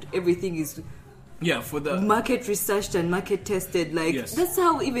tested and everything is yeah. For the market researched and market tested. Like Yes. that's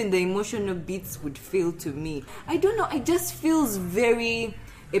how even the emotional beats would feel to me. I don't know, it just feels very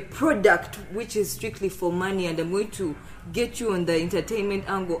a product which is strictly for money, and I'm going to get you on the entertainment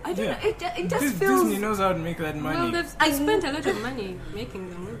angle. I don't Yeah. know, it just feels... Disney knows how to make that money. Well, they've spent a lot of money making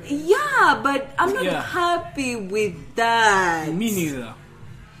the movie. Yeah, but I'm not Yeah. happy with that. Me neither.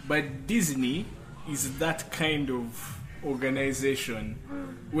 But Disney is that kind of organization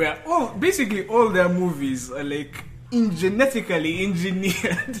where basically all their movies are like genetically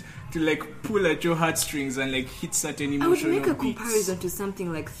engineered to like pull at your heartstrings and like hit certain I would emotional make a beats. comparison to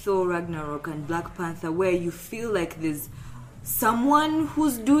something like Thor Ragnarok and Black Panther, where you feel like there's someone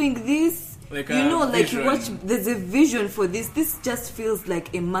who's doing this. Like you a know, like you vision. watch, there's a vision for this. This just feels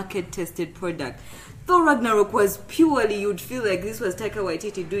like a market tested product. Thor Ragnarok was purely, you'd feel like this was Taika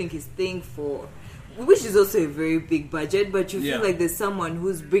Waititi doing his thing for, which is also a very big budget, but you Yeah. feel like there's someone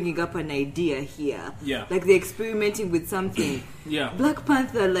who's bringing up an idea here. Yeah. Like they're experimenting with something. Yeah. Black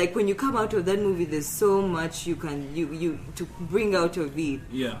Panther, like when you come out of that movie, there's so much you can you to bring out of it.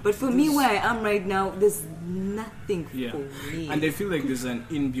 Yeah. But for me, where I am right now, there's nothing Yeah. for me. And I feel like there's an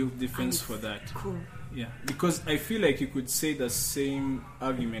inbuilt defense And for it's that. Cool. Yeah, because I feel like you could say the same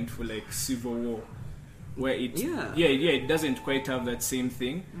argument for like Civil War, where it doesn't quite have that same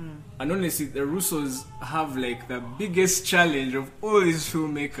thing. And honestly, the Russos have like the biggest challenge of all these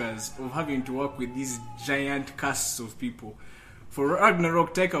filmmakers of having to work with these giant casts of people. For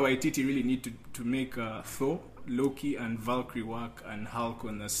Ragnarok, Taika Waititi really need to make Thor, Loki, and Valkyrie work, and Hulk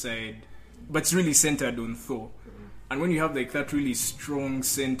on the side, but it's really centered on Thor. And when you have like that really strong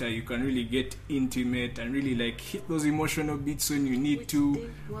center, you can really get intimate and really like hit those emotional beats when you need to,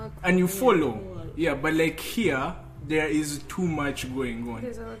 and you follow. Yeah, but like here, there is too much going on.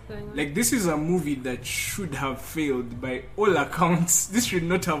 There's a lot going on. Like this is a movie that should have failed by all accounts. This should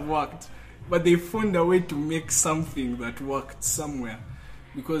not have worked, but they found a way to make something that worked somewhere,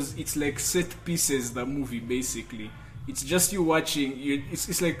 because it's like set pieces. The movie basically. It's just you watching.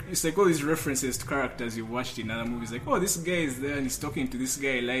 It's like all these references to characters you've watched in other movies. Like, oh, this guy is there and he's talking to this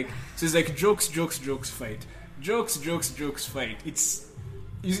guy. Like, so it's like jokes, fight, jokes, fight. It's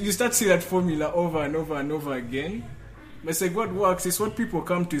you start seeing that formula over and over and over again. But it's like what works is what people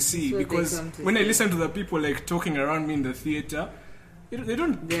come to see. It's what they Because come to when I see. listen to the people like talking around me in the theater, they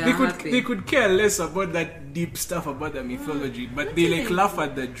don't. They are They could happy. they could care less about that deep stuff about the mythology, but they like laugh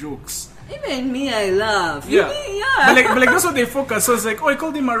at the jokes. Even me, I laugh. Yeah. Yeah. But like that's what they focus. So it's like, oh, I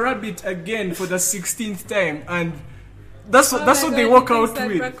called him a rabbit again for the 16th time, and that's what they walk out that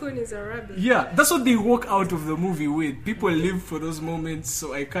with. Raccoon is a rabbit. Yeah, that's what they walk out of the movie with. People live for those moments,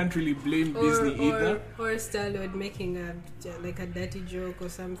 so I can't really blame Disney either. Or Star-Lord making a dirty joke or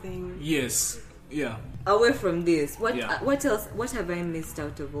something. Yes, yeah. Away from this, what Yeah. what else? What have I missed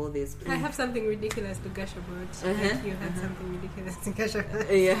out of all this? I have something ridiculous to gush about. Uh-huh, Like you had something ridiculous to gush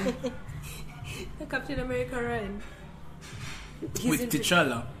about. Yeah. Captain America Ryan. With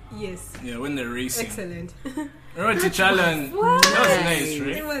T'Challa. Yes. Yeah, when they're racing. Excellent. Remember T'Challa? And that was nice, It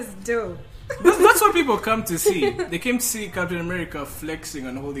right? was dope. That's what people come to see. They came to see Captain America flexing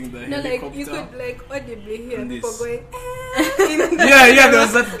and holding the No, helicopter. like you could like audibly hear And people this. going. Yeah, there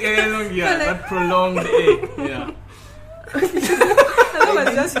was that that prolonged yeah. That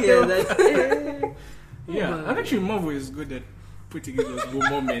was just Yeah, dope. that. Yeah, and actually Marvel is good at putting in those good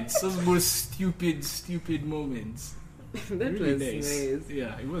moments. Those most stupid moments. That Really was nice. nice.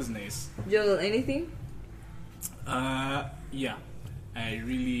 Yeah, it was nice. Joel, anything? Yeah. I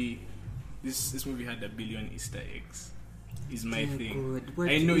really this movie had 1 billion Easter eggs. Is my thing. God. What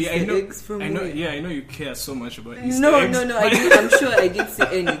I know. Easter I know. eggs from I know. where? Yeah, I know you care so much about Easter No, eggs. no. I'm sure I did see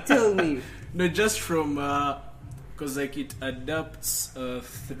any. Tell me. No, just from because like it adapts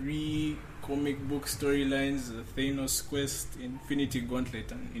 3 comic book storylines: Thanos Quest, Infinity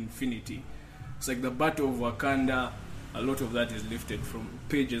Gauntlet, and Infinity. It's like the Battle of Wakanda. A lot of that is lifted from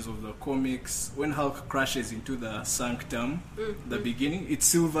pages of the comics. When Hulk crashes into the Sanctum, the beginning, it's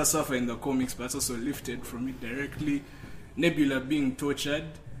Silver Surfer in the comics, but it's also lifted from it directly. Nebula being tortured.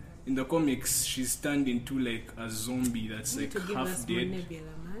 In the comics, she's turned into like a zombie that's like To give half us more dead. Nebula,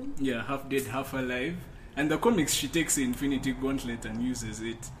 man. Yeah, half dead, half alive. And the comics, she takes the Infinity Gauntlet and uses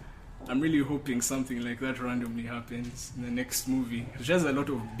it. I'm really hoping something like that randomly happens in the next movie. She has a lot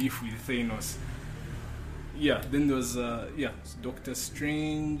of beef with Thanos. Yeah, then there was Doctor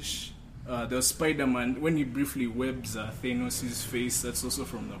Strange. There was Spider-Man when he briefly webs Thanos' face. That's also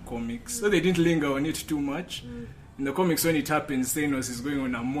from the comics. So they didn't linger on it too much. In the comics, when it happens, Thanos is going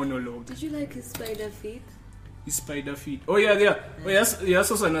on a monologue. Did you like his spider feet? His spider feet. Oh yeah. Oh yes,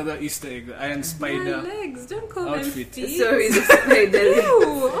 that's also another Easter egg. The Iron My Spider. legs, don't call outfit. them feet. Sorry, the spider. Ew,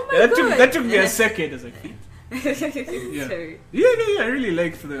 oh my Yeah, god. that took me a second. I was like, yeah. Sorry. Yeah, I really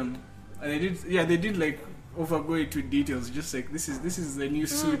liked them. And they did like overgo into details, just like this is the new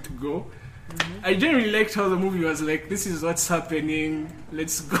suit, go. I generally liked how the movie was like, this is what's happening,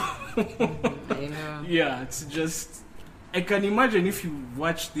 let's go. I know. Yeah, it's just, I can imagine if you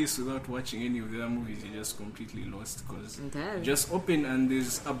watch this without watching any of the other movies, you're just completely lost, because Entirely. you just open and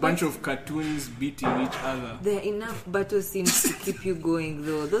there's a bunch of cartoons beating each other. There are enough battle scenes to keep you going,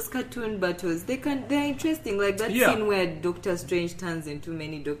 though. Those cartoon battles, they're interesting. Like that Yeah. scene where Doctor Strange turns into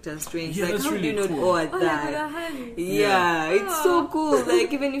many Doctor Strange. Yeah, like, that's how really do you not cool. awe at Oh, that? like with a hand. Yeah, it's so cool.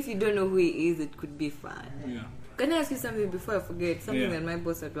 Like, even if you don't know who he is, it could be fun. Yeah. Can I ask you something before I forget? Something Yeah. that my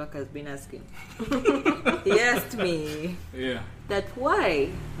boss at work has been asking. He asked me Yeah. that why,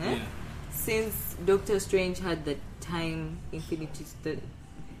 Yeah. since Doctor Strange had the time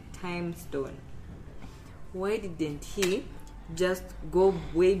stone, why didn't he just go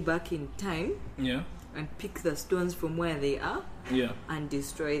way back in time Yeah. and pick the stones from where they are Yeah. and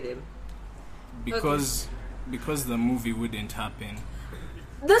destroy them? Because the movie wouldn't happen.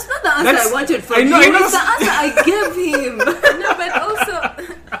 That's not the answer That's- I wanted from I know, you. I know. It's the answer I gave him. No, but also,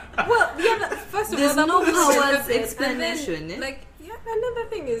 well, yeah. First of There's all, the no movie powers should have been- explanation, and then, eh? like, yeah. Another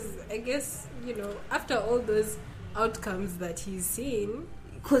thing is, I guess after all those outcomes that he's seen,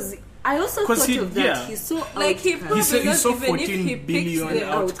 Because I also 'Cause thought he- of that. yeah. He saw like he outcomes. probably He saw even if 14 he picked billion them,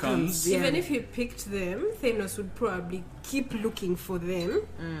 outcomes. Yeah. even if he picked them, Thanos would probably keep looking for them,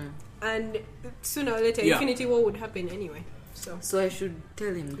 and sooner or later, Yeah. Infinity War would happen anyway. So So I should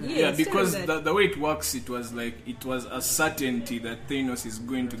tell him that. Yeah. Yeah, it's because still the way it works, it was a certainty that Thanos is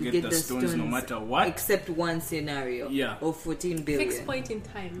going to get the stones no matter what. Except one scenario. Yeah. Of 14 billion. fixed point in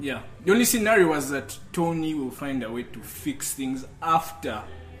time. Yeah, the only scenario was that Tony will find a way to fix things after,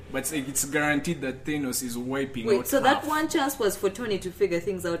 but it's guaranteed that Thanos is wiping out. Wait, so that half. one chance was for Tony to figure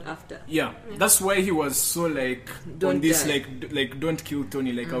things out after. Yeah, that's why he was so like Don't on this die. like don't kill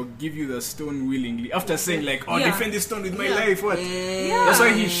Tony. Like I'll give you the stone willingly. After saying like I'll Yeah. defend this stone with my Yeah. life. What? Yeah. That's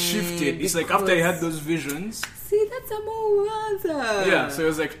why he shifted. It's like after he had Because- those visions. See, that's a more answer. Yeah, so it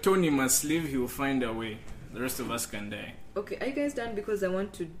was like Tony must live. He'll find a way. The rest of us can die. Okay, are you guys done? Because I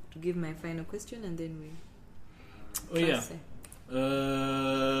want to give my final question and then we. Oh yeah. transfer.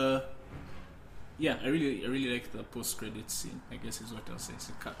 Yeah, I really like the post-credit scene. I guess is what I'll say.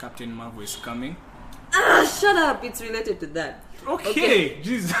 So Captain Marvel is coming. Ah, shut up! It's related to that. Okay,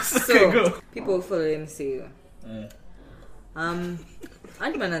 Jesus. So, Okay, go. people follow MCU.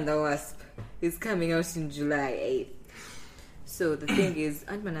 Ant-Man and the Wasp is coming out in July 8th. So the thing is,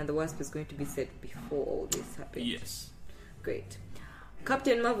 Ant-Man and the Wasp is going to be set before all this happens. Yes. Great.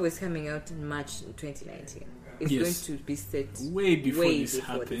 Captain Marvel is coming out in March 2019. It's Yes. going to be set Way before this this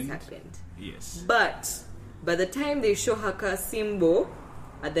happened. happened. Yes. But by the time they show Haka Simbo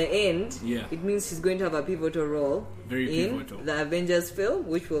at the end, Yeah. it means she's going to have a pivotal role Very in pivotal. the Avengers film,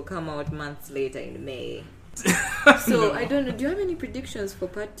 which will come out months later in May. So I don't know. Do you have any predictions for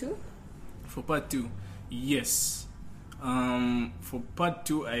part 2? For part 2, yes. For part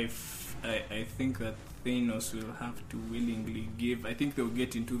 2, I think that Thanos will have to willingly give. I think they'll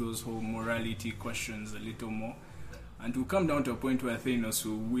get into those whole morality questions a little more, and will come down to a point where Thanos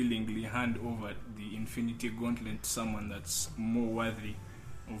will willingly hand over the Infinity Gauntlet to someone that's more worthy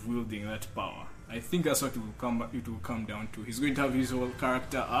of wielding that power. I think that's what it will come down to. He's going to have his whole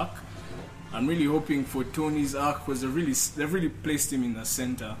character arc. I'm really hoping for Tony's arc, because they've really placed him in the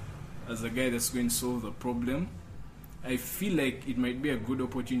center as the guy that's going to solve the problem. I feel like it might be a good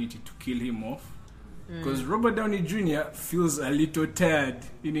opportunity to kill him off. Because Robert Downey Jr. feels a little tired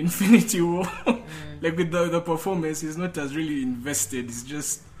in Infinity War. Like with the performance, he's not as really invested. He's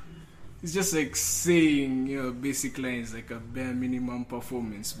just like saying, basic lines, like a bare minimum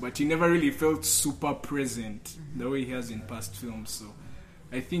performance. But he never really felt super present the way he has in past films. So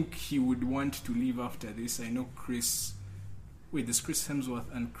I think he would want to leave after this. I know there's Chris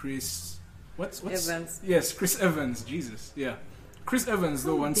Hemsworth and Chris... What's Evans. Yes, Chris Evans. Jesus, yeah. Chris Evans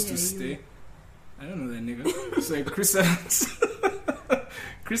though wants to stay. I don't know that nigga. It's like Chris Evans.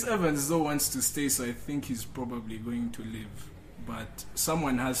 Chris Evans though wants to stay, so I think he's probably going to live. But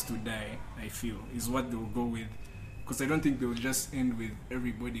someone has to die, I feel, is what they'll go with. Because I don't think they'll just end with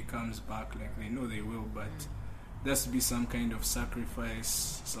everybody comes back. Like, they know they will, but there has to be some kind of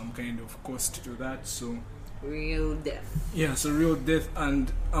sacrifice, some kind of cost to that, so... Real death. Yeah, so real death,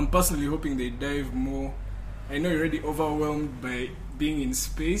 and I'm personally hoping they dive more. I know you're already overwhelmed by being in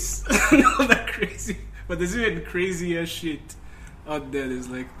space and all that crazy, but there's even crazier shit out there. There's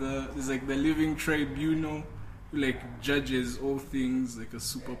like the living tribunal who like judges all things, like a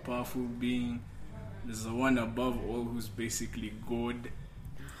super powerful being. There's the one above all who's basically God.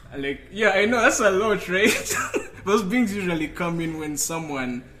 Like, yeah, I know that's a lot, right? Those beings usually come in when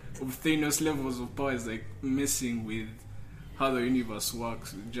someone of Thanos levels of power is like messing with how the universe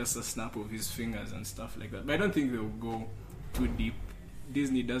works with just a snap of his fingers and stuff like that. But I don't think they'll go too deep.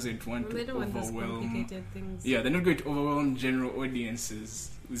 Disney doesn't want They to don't want those overwhelm. complicated things. Yeah, they're not going to overwhelm general audiences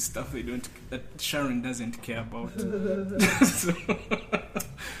with stuff that Sharon doesn't care about. So,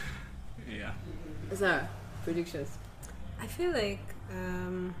 yeah. Sarah, predictions. I feel like,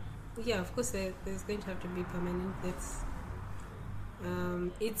 of course, there's going to have to be permanent deaths.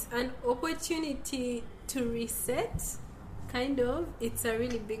 It's an opportunity to reset, kind of. It's a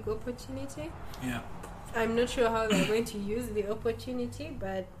really big opportunity. Yeah. I'm not sure how they're going to use the opportunity,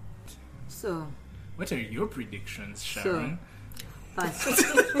 but... So, What are your predictions, Sharon? first,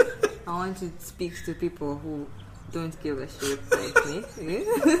 I want to speak to people who don't give a shit like me.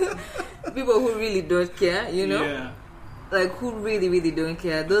 People who really don't care, Yeah. Like, who really, really don't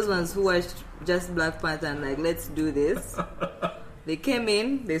care. Those ones who watched just Black Panther and like, let's do this. They came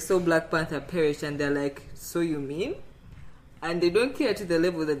in, they saw Black Panther perish, and they're like, so you mean? And they don't care to the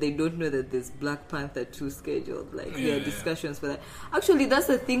level that they don't know that there's Black Panther 2 scheduled. Like, there are discussions for that. Actually, that's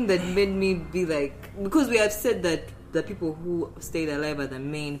the thing that made me be like... Because we have said that the people who stayed alive are the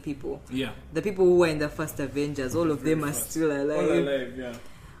main people. Yeah. The people who were in the first Avengers, all of them are still alive. All alive, yeah.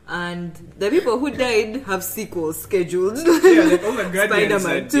 And the people who died have sequels scheduled. Yeah, like all the Guardians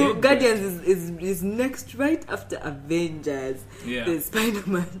Spider-Man are 2. dead, Guardians is next, right after Avengers. Yeah. There's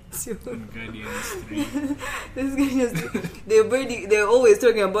Spider-Man 2. And Guardians 3. This guy they're always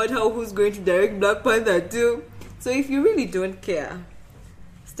talking about who's going to direct Black Panther 2. So if you really don't care,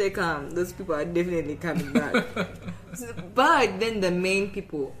 stay calm. Those people are definitely coming back. But then the main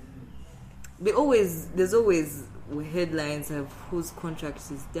people, there's always headlines of whose contract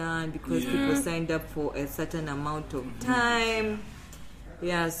is done because people signed up for a certain amount of time.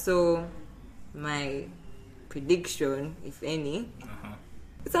 Yeah, so my prediction, if any,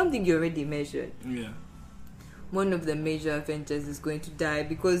 something you already mentioned. Yeah. One of the major Avengers is going to die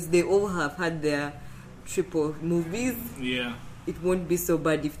because they all have had their triple movies. Yeah. It won't be so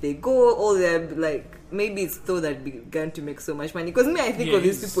bad if they go. All their maybe it's Thor that began to make so much money. Because I think of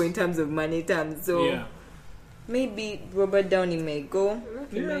these people in terms of money terms. So maybe Robert Downey may go.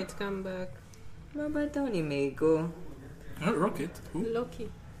 Rocky might come back. Robert Downey may go. Not Rocket. Who? Loki.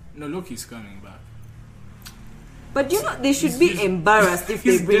 No, Loki's coming back. But they should be embarrassed if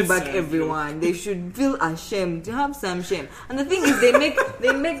they bring dead back side, everyone. They should feel ashamed. To have some shame. And the thing is, they make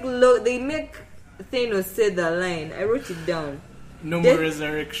Thanos say the line. I wrote it down. No more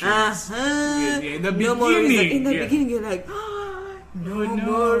resurrections. In the beginning. In the beginning, you're like, no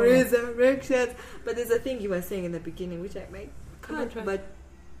more resurrections. But there's a thing you were saying in the beginning, which I might cut. But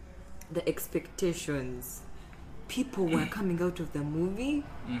the expectations. People were coming out of the movie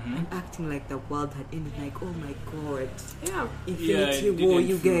and acting like the world had ended. Like, oh my god. Yeah. Infinity War,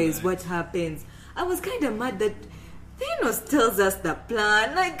 you guys, that. What happens? I was kind of mad that Thanos tells us the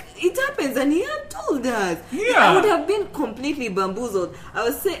plan. Like, it happens and he had told us. Yeah. I would have been completely bamboozled. I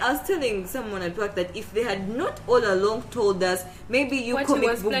was telling someone at work that if they had not all along told us, maybe you what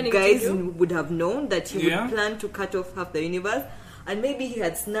comic book guys would have known that he would plan to cut off half the universe. And maybe he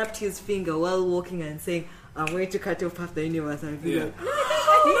had snapped his finger while walking and saying, I'm going to cut off half the universe. And be like,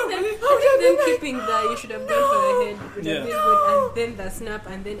 I think them keeping that you should have gone for the head would have been good, and then the snap,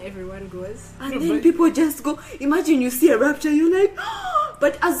 and then everyone goes. And then people just go. Imagine you see a rapture, you're like,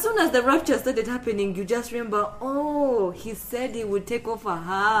 But as soon as the rapture started happening, you just remember, oh, he said he would take off a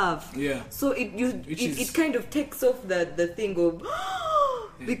half. Yeah. So it kind of takes off the thing of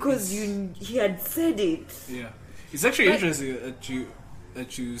because he had said it. Yeah. It's actually interesting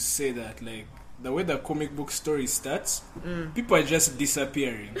that you say that, like, the way the comic book story starts, people are just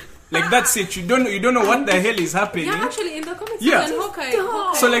disappearing. Like, that's it. You don't know what the hell is happening. Yeah, actually, in the comics, Yeah. and Hawkeye.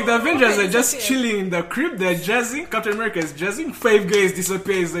 So, like, the Avengers Hawkeye are just disappeared. chilling in the crib. They're jazzing. Captain America is jazzing. 5 guys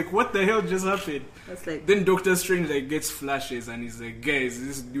disappear. He's like, what the hell just happened? That's like Then Doctor Strange like gets flashes and he's like, guys,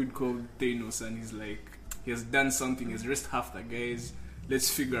 this dude called Thanos, and he's like, he has done something. He's arrested half the guys. Let's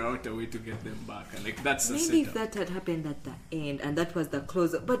figure out a way to get them back. And like, that's the maybe if setup. that had happened at the end and that was the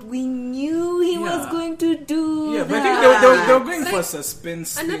close, but we knew he was Yeah. going to do Yeah, that. but I think they were going Like, for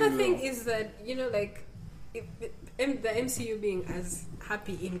suspense. Another thing though. is that, you know, like, if the MCU being as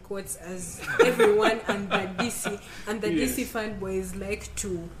happy in quotes as everyone and the DC Yes. DC fanboys like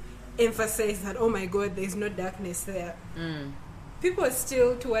to emphasize that, oh my god, there's no darkness there. People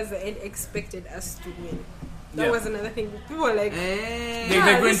still towards the end expected us to win. That Yeah. was another thing. People were like,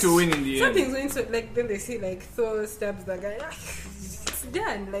 They're going to win in the end. something's going to, like, then they see like Thor stabs the guy. It's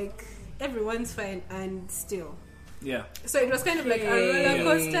done. Like, everyone's fine, and still. Yeah. So it was kind of like a roller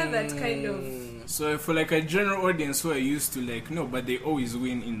coaster that kind of. So for like a general audience who are used to like, no, but they always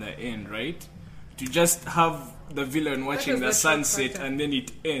win in the end, right? To just have the villain watching was the the shock sunset factor. and then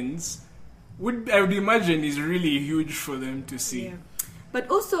it ends, I would imagine is really huge for them to see. Yeah. But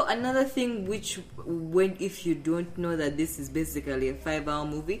also another thing, which if you don't know that this is basically a 5-hour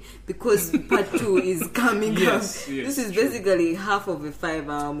movie, because part 2 is coming Yes, up. yes, This is true. basically half of a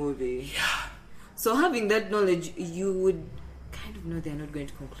 5-hour movie. Yeah. So having that knowledge, you would kind of know they're not going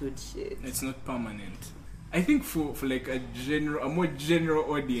to conclude shit. It's not permanent. I think for like a more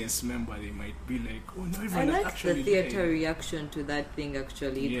general audience member, they might be like, oh no, I everyone has liked the actually theater died. reaction to that thing.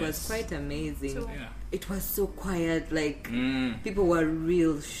 Actually, it was Yes. quite amazing. So- Yeah. It was so quiet. Like Mm. people were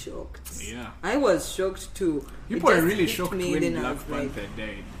real shocked. Yeah. I was shocked too. It People are just really hit shocked me, when then I Black was like, Panther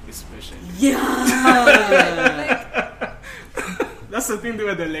died, especially. Yeah. That's the thing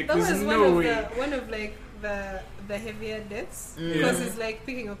where they're like, That was there's no way. one of like the heavier deaths, Mm. because Yeah. it's like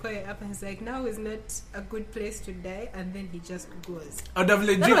picking Okoye up and he's like, now is not a good place to die, and then he just goes. I'd have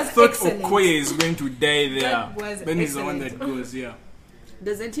legit was thought excellent. Okoye is going to die there. That was Then he's the one that excellent. goes, yeah.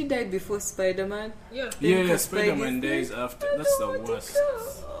 Doesn't he die before Spider-Man? Yeah. Yeah, Because Spider-Man Spidey's dies dead. after. I That's don't the want to worst. go.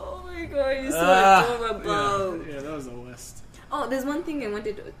 Oh my god, it's so much about. Yeah, that was the worst. Oh, there's one thing I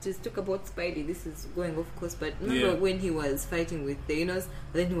wanted to talk about Spidey. This is going off course, but remember when he was fighting with Thanos,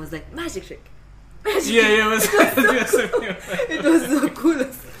 then he was like, magic trick. Yeah, it was. It was the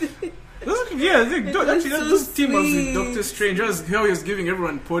coolest thing. Yeah, they It don't was actually so those team ups with sweet. Doctor Strange. That was how he was giving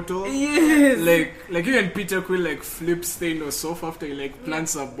everyone portals. Yes. Like even Peter Quill like flips Thanos off after he like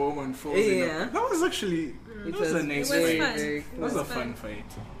plants a bomb and falls in. Yeah. That was actually It that was a nice It was fight. fun. very That cool. was a was fun fun. fight.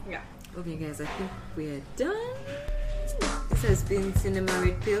 Yeah. Okay, guys, I think we are done. This has been Cinema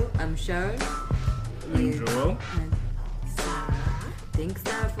Red Pill. I'm Sharon. And Joel. And Sarah. Thanks,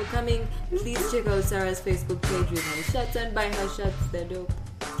 Sarah, for coming. Please check out Sarah's Facebook page with her shirts and buy her shirts. They're dope.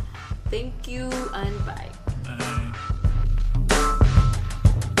 Thank you and bye.